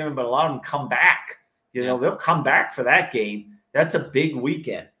Thanksgiving, but a lot of them come back. They'll come back for that game. That's a big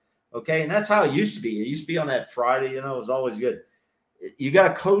weekend. Okay, and that's how it used to be. It used to be on that Friday. It was always good. You got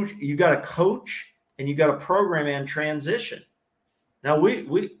to coach. You got to coach, and you got to program and transition. Now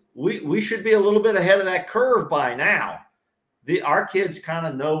we should be a little bit ahead of that curve by now. Our kids kind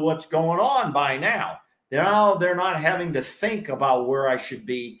of know what's going on by now. They're not having to think about where I should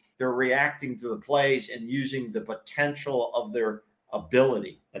be. They're reacting to the plays and using the potential of their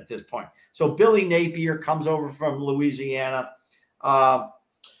ability at this point. So Billy Napier comes over from Louisiana.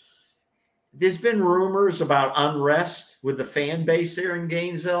 There's been rumors about unrest with the fan base there in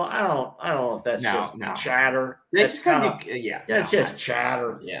Gainesville. I don't know if that's just chatter. That's kind of it's just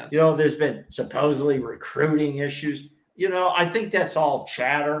chatter. Yeah. There's been supposedly recruiting issues. I think that's all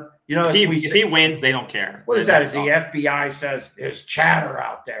chatter. If he wins, they don't care. What is that? As the FBI says, there's chatter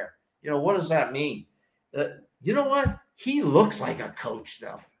out there. What does that mean? You know what? He looks like a coach,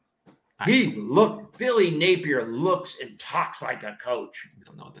 though. Billy Napier looks and talks like a coach. I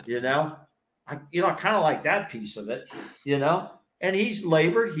don't know what that means. I kind of like that piece of it, and he's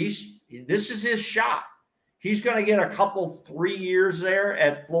labored. This is his shot. He's going to get a couple 3 years there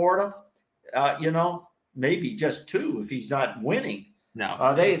at Florida, maybe just 2 if he's not winning.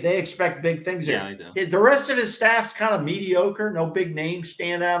 No, they expect big things there. Yeah, they do. The rest of his staff's kind of mediocre. No big names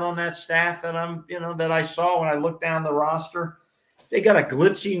stand out on that staff that that I saw when I looked down the roster. They got a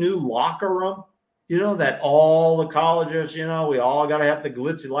glitzy new locker room. That all the colleges, we all got to have the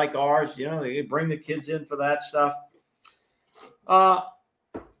glitzy like ours. They bring the kids in for that stuff.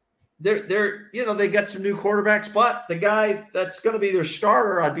 They got some new quarterbacks, but the guy that's going to be their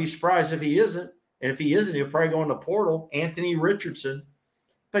starter, I'd be surprised if he isn't. And if he isn't, he'll probably go in the portal, Anthony Richardson.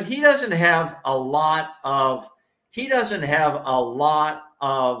 But he doesn't have a lot of,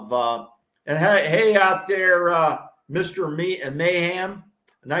 and hey out there, Mr. Mayhem,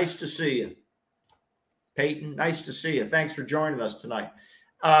 nice to see you. Peyton, nice to see you. Thanks for joining us tonight.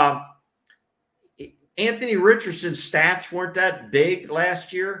 Anthony Richardson's stats weren't that big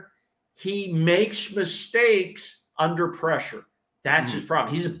last year. He makes mistakes under pressure. That's his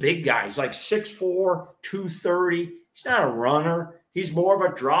problem. He's a big guy. He's like 6'4", 230. He's not a runner. He's more of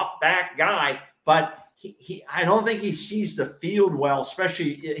a drop back guy, but I don't think he sees the field well,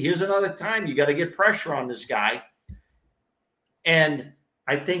 especially here's another time you got to get pressure on this guy. And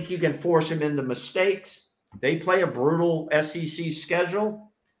I think you can force him into mistakes. They play a brutal SEC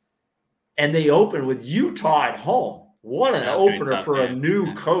schedule, and they open with Utah at home. What an opener for a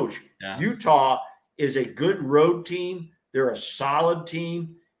new coach. Yes. Utah is a good road team. They're a solid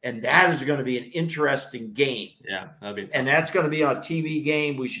team, and that is going to be an interesting game. Yeah, that'll be. And that's going to be on a TV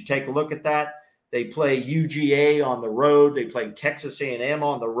game. We should take a look at that. They play UGA on the road. They play Texas A&M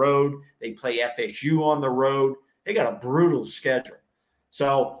on the road. They play FSU on the road. They got a brutal schedule.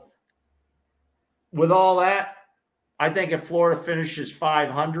 So with all that, I think if Florida finishes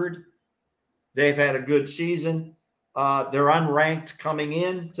 500, they've had a good season. They're unranked coming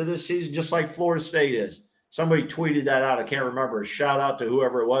into this season, just like Florida State is. Somebody tweeted that out. I can't remember. A shout out to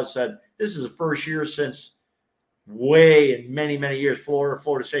whoever it was, said this is the first year since way in many, many years.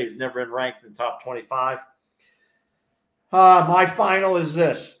 Florida State has never been ranked in the top 25. My final is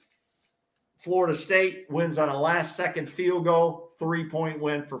this. Florida State wins on a last-second field goal, 3-point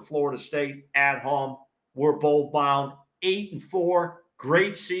win for Florida State at home. We're bowl bound. 8-4,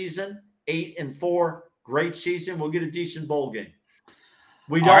 great season. 8-4, great season. We'll get a decent bowl game.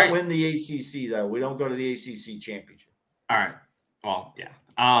 We don't win the ACC, though. We don't go to the ACC championship. All right. Well,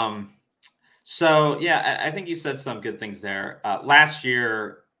 yeah. So, yeah, I think you said some good things there. Last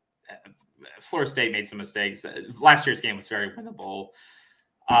year, Florida State made some mistakes. Last year's game was very winnable.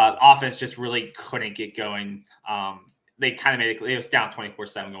 Offense just really couldn't get going. They kind of made it. It was down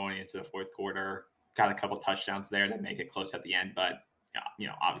 24-7 going into the fourth quarter. Got a couple touchdowns there to make it close at the end, but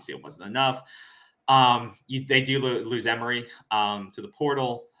obviously it wasn't enough. They do lose Emery to the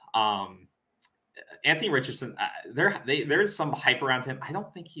portal. Anthony Richardson, there's some hype around him. I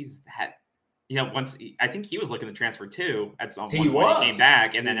don't think he's that. I think he was looking to transfer too at some point when he came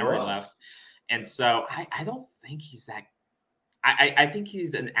back, and then Emery left. And so I don't think he's that. I think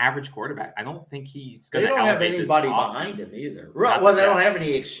he's an average quarterback. I don't think he's going to. They don't have anybody behind him either. Well, they don't have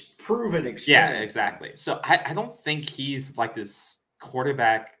any proven experience. Yeah, exactly. So I don't think he's like this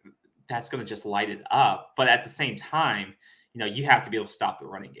quarterback that's going to just light it up. But at the same time, you have to be able to stop the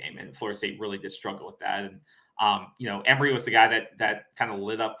running game. And Florida State really did struggle with that. And, Emory was the guy that kind of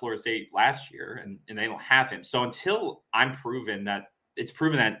lit up Florida State last year, and they don't have him. So until it's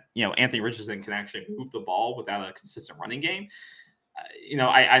proven that, Anthony Richardson can actually move the ball without a consistent running game,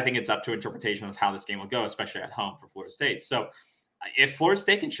 I think it's up to interpretation of how this game will go, especially at home for Florida State. So if Florida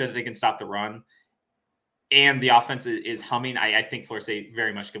State can show that they can stop the run and the offense is humming, I think Florida State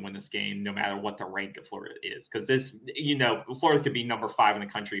very much can win this game, no matter what the rank of Florida is. Because Florida could be number 5 in the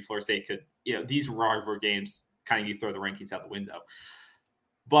country. Florida State could, these rivalry games, kind of you throw the rankings out the window.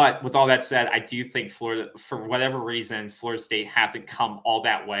 But with all that said, I do think Florida, for whatever reason, Florida State hasn't come all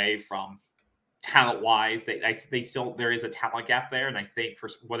that way from talent-wise. There is a talent gap there, and I think for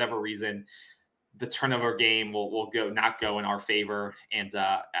whatever reason, the turnover game will not go in our favor. And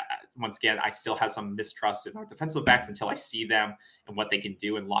once again, I still have some mistrust in our defensive backs until I see them and what they can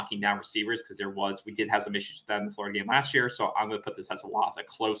do in locking down receivers, because we did have some issues with that in the Florida game last year. So I'm going to put this as a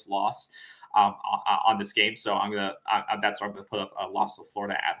close loss on this game. So that's why I'm going to put up a loss of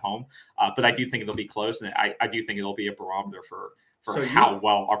Florida at home. But I do think it'll be close, and I do think it'll be a barometer for how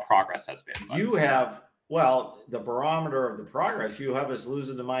well our progress has been. The barometer of the progress you have is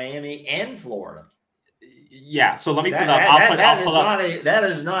losing to Miami and Florida. Yeah. So let me put up. That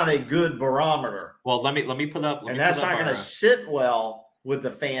is not a good barometer. Well, let me put up. That's not going to sit well with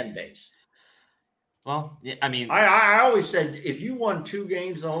the fan base. Well, I mean, I always said if you won 2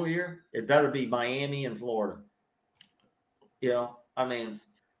 games the whole year, it better be Miami and Florida.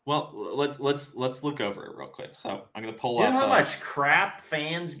 Well, let's look over it real quick. So I'm going to pull up. You know how much crap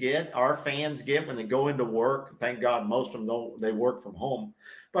our fans get when they go into work? Thank God most of them don't. They work from home,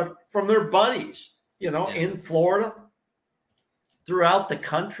 but from their buddies, in Florida, throughout the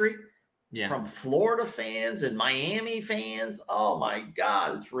country, from Florida fans and Miami fans. Oh my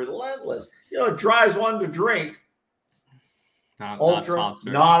God, it's relentless. It drives one to drink. Not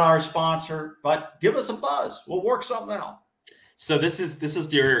our sponsor, but give us a buzz. We'll work something out. So this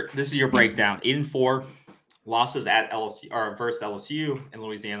is your breakdown. 8-4 losses at LSU or versus LSU and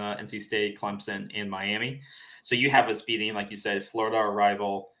Louisiana, NC State, Clemson, and Miami. So you have us beating, like you said, Florida, our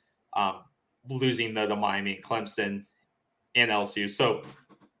rival, losing the Miami, Clemson, and LSU. So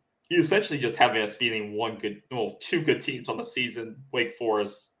you essentially just have us beating 2 good teams on the season. Wake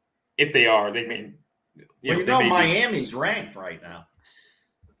Forest, if they are, they may. Miami's ranked right now.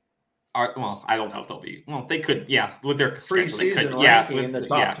 I don't know if they'll be. Well, they could, with their preseason ranking in the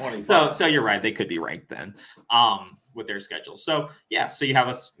top 25. So you're right; they could be ranked then, with their schedule. So so you have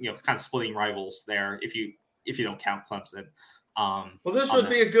us, kind of splitting rivals there if you don't count Clemson. This would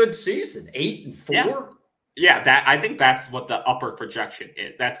be a good season, 8-4. Yeah, I think that's what the upper projection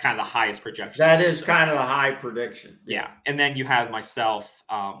is. That's kind of the highest projection. That is kind of the high prediction. Yeah, and then you have myself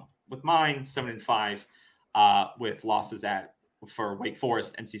with mine 7-5, with losses for Wake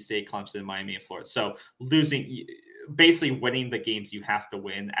Forest, NC State, Clemson, Miami, and Florida. So basically winning the games you have to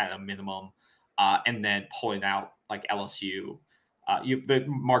win at a minimum, and then pulling out like LSU, the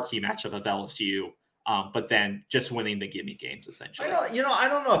marquee matchup of LSU, but then just winning the gimme games essentially. I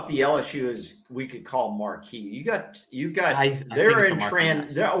don't know if the LSU we could call marquee. You got. They're in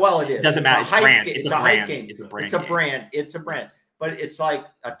trend. Well, it is. It doesn't matter. It's a brand. It's a hype game. It's a brand. But it's like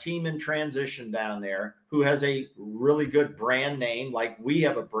a team in transition down there who has a really good brand name, like we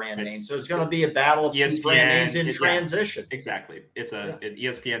have a brand name. So it's going to be a battle of ESPN, 2 brand names in transition. Exactly. It's an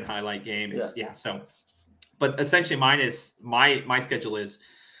ESPN highlight game. So, but essentially mine is my schedule is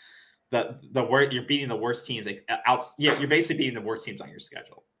you're beating the worst teams. You're basically beating the worst teams on your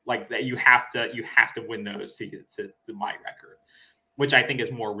schedule. Like that, you have to win those to get to my record, which I think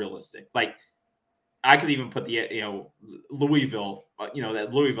is more realistic. Like, I could even put Louisville,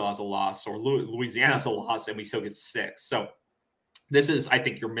 that Louisville has a loss, or Louisiana has a loss, and we still get 6. So this is, I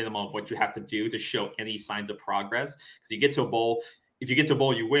think, your minimum of what you have to do to show any signs of progress. Because you get to a bowl, if you get to a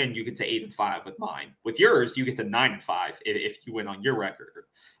bowl, you win. You get to 8-5 with mine. With yours, you get to 9-5 if you win on your record,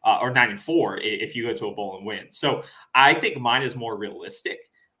 or 9-4 if you go to a bowl and win. So I think mine is more realistic.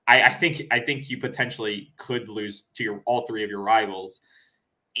 I think you potentially could lose to all 3 of your rivals.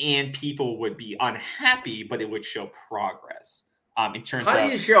 And people would be unhappy, but it would show progress. In terms of how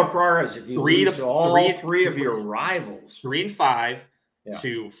do you show progress if you lose to all 3 of your rivals? 3-5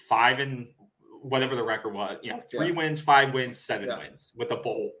 to 5 and whatever the record was. 3 wins, 5 wins, 7 wins with a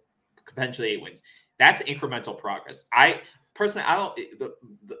bowl, potentially 8 wins. That's incremental progress. I personally,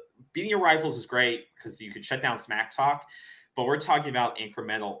 beating your rivals is great because you can shut down smack talk. but we're talking about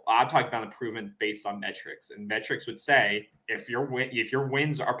incremental. I'm talking about improvement based on metrics, and metrics would say if your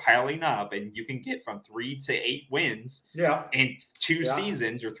wins are piling up and you can get from 3 to 8 wins in 2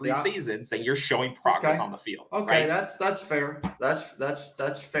 seasons or 3 seasons, then you're showing progress on the field. Okay, right? that's fair.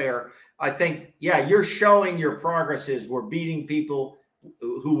 That's fair. I think you're showing your progress is we're beating people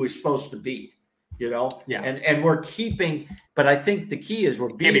who we're supposed to beat. And we're keeping, but I think the key is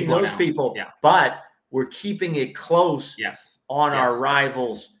we're beating those people, but we're keeping it close on our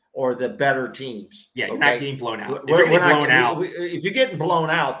rivals or the better teams. Yeah, you're not getting blown out. If you're getting blown out, if you're getting blown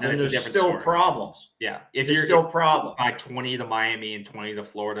out, then there's still problems. Yeah, if you're still problems by 20 to Miami and 20 to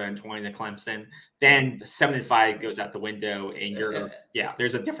Florida and 20 to Clemson, then the 7-5 goes out the window, and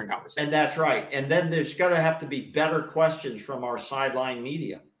there's a different conversation. And that's right. And then there's going to have to be better questions from our sideline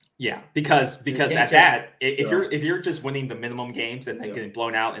media. Yeah, because at that, if you're just winning the minimum games and then getting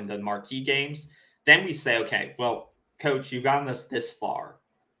blown out in the marquee games, then we say, okay, well, coach, you've gotten us this far.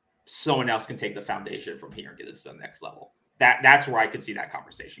 Someone else can take the foundation from here and get us to the next level. That's where I could see that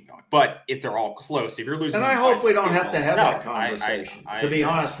conversation going. But if they're all close, if you're losing, and I hope we don't have to have that conversation. To be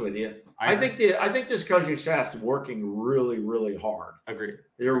honest with you, I think this coaching staff is working really, really hard. Agreed.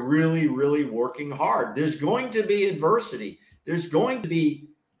 They're really, really working hard. There's going to be adversity. This is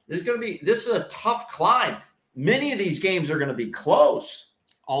a tough climb. Many of these games are going to be close.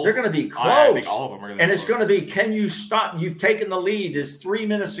 They're going to be close. I think all of them are going to be close. It's going to be, can you stop? You've taken the lead. It's 3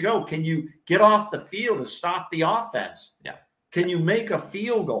 minutes to go. Can you get off the field and stop the offense? Yeah. Can you make a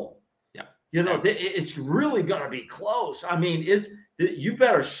field goal? Yeah. It's really going to be close. I mean, you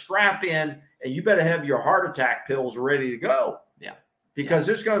better strap in and you better have your heart attack pills ready to go. Yeah. Because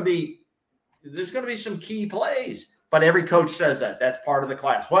there's going to be some key plays. But every coach says that. That's part of the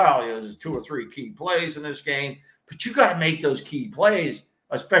class. Well, there's 2 or 3 key plays in this game, but you got to make those key plays,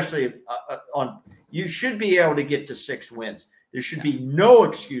 especially you should be able to get to 6 wins. There should be no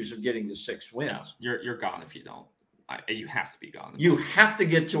excuse of getting to 6 wins. No, you're gone if you don't. You have to be gone. You have to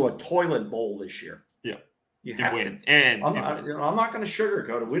get to a toilet bowl this year. Yeah. You have win. To. And I'm not going to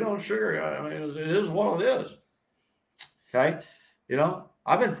sugarcoat it. We don't sugarcoat it. I mean, it is what it is. Okay?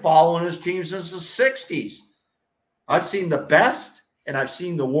 I've been following this team since the 60s. I've seen the best and I've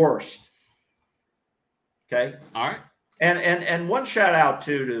seen the worst. Okay. All right. And one shout out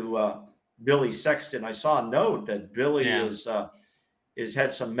to Billy Sexton. I saw a note that Billy is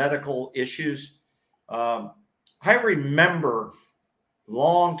had some medical issues. I remember a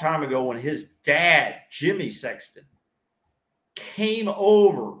long time ago when his dad, Jimmy Sexton, came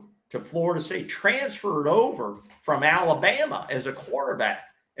over to Florida State, transferred over from Alabama as a quarterback.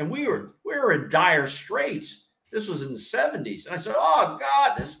 And we were in dire straits. This was in the 70s. And I said, oh,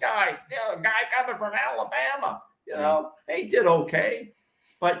 God, this guy, guy coming from Alabama, he did okay.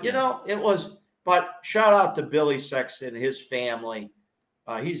 But, but shout out to Billy Sexton, his family.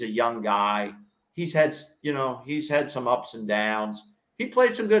 He's a young guy. He's had some ups and downs. He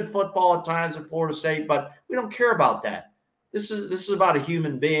played some good football at times at Florida State, but we don't care about that. This is about a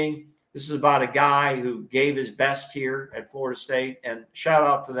human being. This is about a guy who gave his best here at Florida State. And shout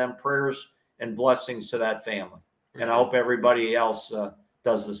out to them, prayers and blessings to that family. And I hope everybody else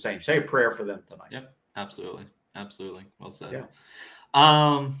does the same. Say a prayer for them tonight. Yep, absolutely. Absolutely. Well said.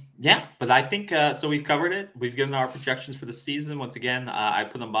 Yeah. But I think so we've covered it. We've given our projections for the season. Once again, I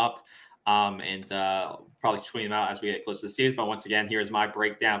put them up and probably tweet them out as we get close to the season. But once again, here's my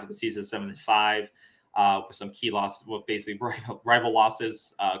breakdown for the season 7-5 with some key losses, basically rival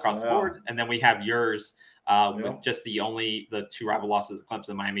losses across the board. And then we have yours with just the 2 rival losses, Clemson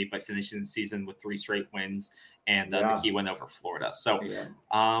and Miami, but finishing the season with 3 straight wins and the key win over Florida. So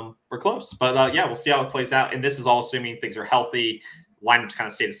we're close. But we'll see how it plays out. And this is all assuming things are healthy. Lineups kind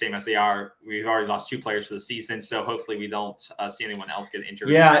of stay the same as they are. We've already lost 2 players for the season, so hopefully we don't see anyone else get injured.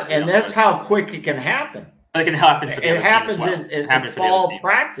 Yeah, and that's how quick it can happen. It can happen for the it other happens team as well. in fall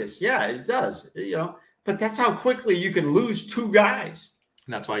practice. Yeah, it does. But that's how quickly you can lose 2 guys.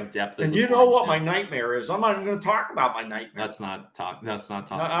 And that's why depth is. And you know what my nightmare is? I'm not even going to talk about my nightmare. Let's not talk.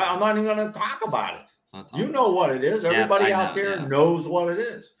 I'm not even going to talk about it. You know what it is. Yes, Everybody out there knows what it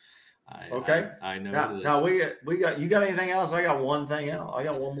is. Okay. I know. Now we got. You got anything else? I got one thing else. I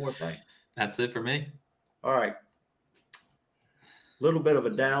got one more thing. That's it for me. All right. Little bit of a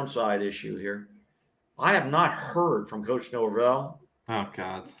downside issue here. I have not heard from Coach Norvell. Oh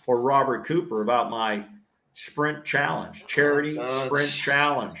God. Or Robert Cooper about my sprint challenge, charity sprint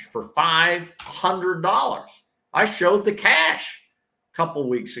challenge for $500. I showed the cash a couple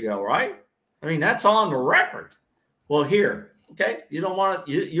weeks ago, right? I mean, that's on the record. Well, here, okay, you don't want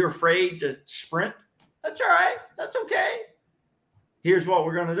to, you're afraid to sprint. That's all right. That's okay. Here's what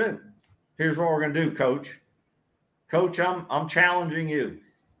we're going to do. Here's what we're going to do, Coach. Coach, I'm challenging you.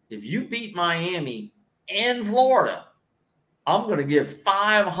 If you beat Miami and Florida, I'm going to give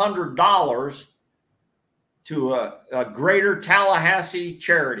 $500 to a Greater Tallahassee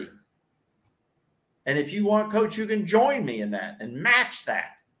charity. And if you want, Coach, you can join me in that and match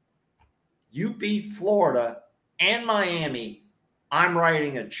that. You beat Florida and Miami, I'm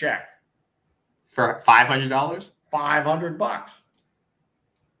writing a check. For $500? $500.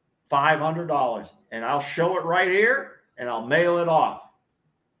 $500. And I'll show it right here and I'll mail it off.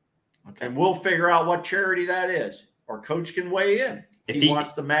 Okay. And we'll figure out what charity that is. Or Coach can weigh in if he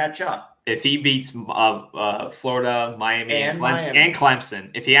wants to match up. If he beats Florida, Miami, and Clemson,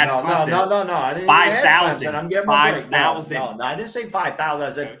 if he adds Clemson, no, I didn't 5,000. I'm giving 5,000. No, I didn't say 5,000.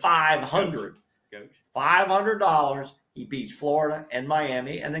 I said 500. $500. He beats Florida and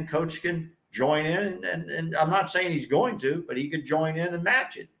Miami, and then Coach can join in. And I'm not saying he's going to, but he could join in and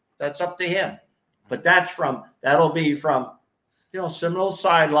match it. That's up to him. But that'll be from Seminole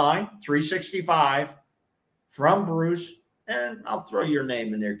Sideline 365 from Bruce. And I'll throw your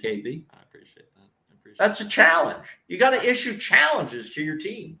name in there, KB. I appreciate that. That's a challenge. You got to issue challenges to your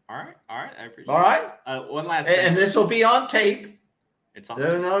team. All right. I appreciate it. All right. One last thing. And this will be on tape. It's on.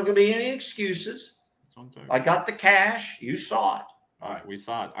 There's not going to be any excuses. It's on tape. I got the cash. You saw it. All right. We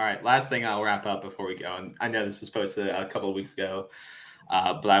saw it. All right. Last thing I'll wrap up before we go. And I know this was posted a couple of weeks ago,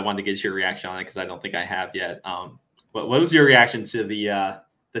 but I wanted to get your reaction on it because I don't think I have yet. What was your reaction to the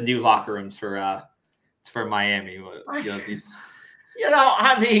new locker rooms for Miami?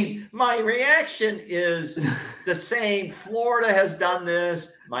 My reaction is the same. Florida has done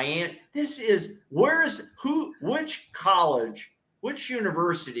this. Miami. Which college, which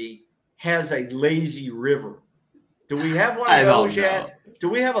university has a lazy river? Do we have one of those yet? Do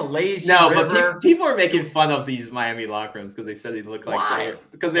we have a lazy river? No, but people are making fun of these Miami locker rooms because they said they look like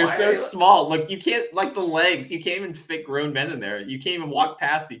because they're so small. Look, you can't the legs. You can't even fit grown men in there. You can't even walk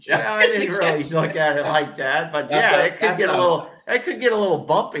past each other. Yeah, I didn't really look at it like that, but it could get a little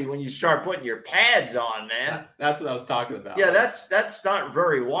bumpy when you start putting your pads on, man. That's what I was talking about. Yeah, that's not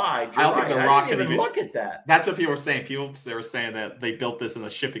very wide. I don't think the Rock didn't even look at that. That's what people were saying. They were saying that they built this in a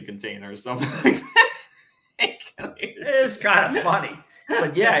shipping container or something like that. It is kind of funny.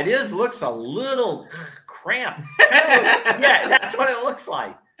 But yeah, it is. Looks a little cramped. Yeah, that's what it looks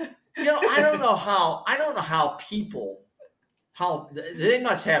like. I don't know how they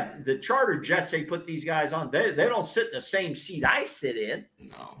must have the charter jets they put these guys on. They don't sit in the same seat I sit in.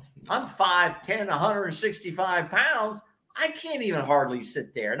 No. I'm 5'10", 165 pounds. I can't even hardly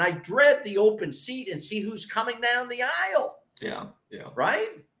sit there. And I dread the open seat and see who's coming down the aisle. Yeah. Right?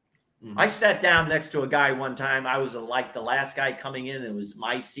 Mm-hmm. I sat down next to a guy one time. I was like the last guy coming in. It was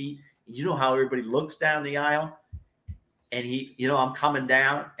my seat. You know how everybody looks down the aisle? And I'm coming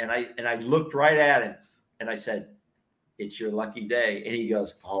down, and I looked right at him, and I said, "It's your lucky day." And he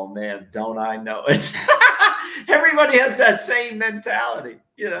goes, "Oh man, don't I know it?" Everybody has that same mentality.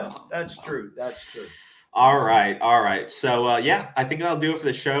 That's true. That's true. All right. So I think that'll do it for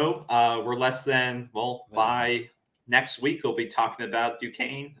the show. We're less than by next week we'll be talking about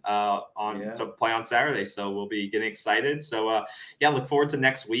Duquesne to play on Saturday. So we'll be getting excited. So look forward to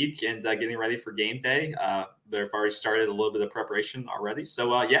next week and getting ready for game day. They've already started a little bit of preparation already.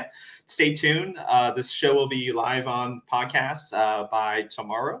 So stay tuned. This show will be live on podcast by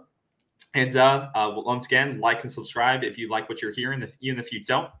tomorrow. And once again, like and subscribe if you like what you're hearing. Even if you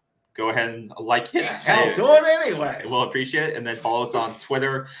don't, go ahead and like it. Hell, do it anyway. We'll appreciate it. And then follow us on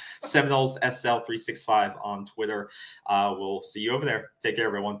Twitter, Seminoles SL365 on Twitter. We'll see you over there. Take care,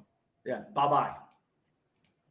 everyone. Yeah. Bye-bye.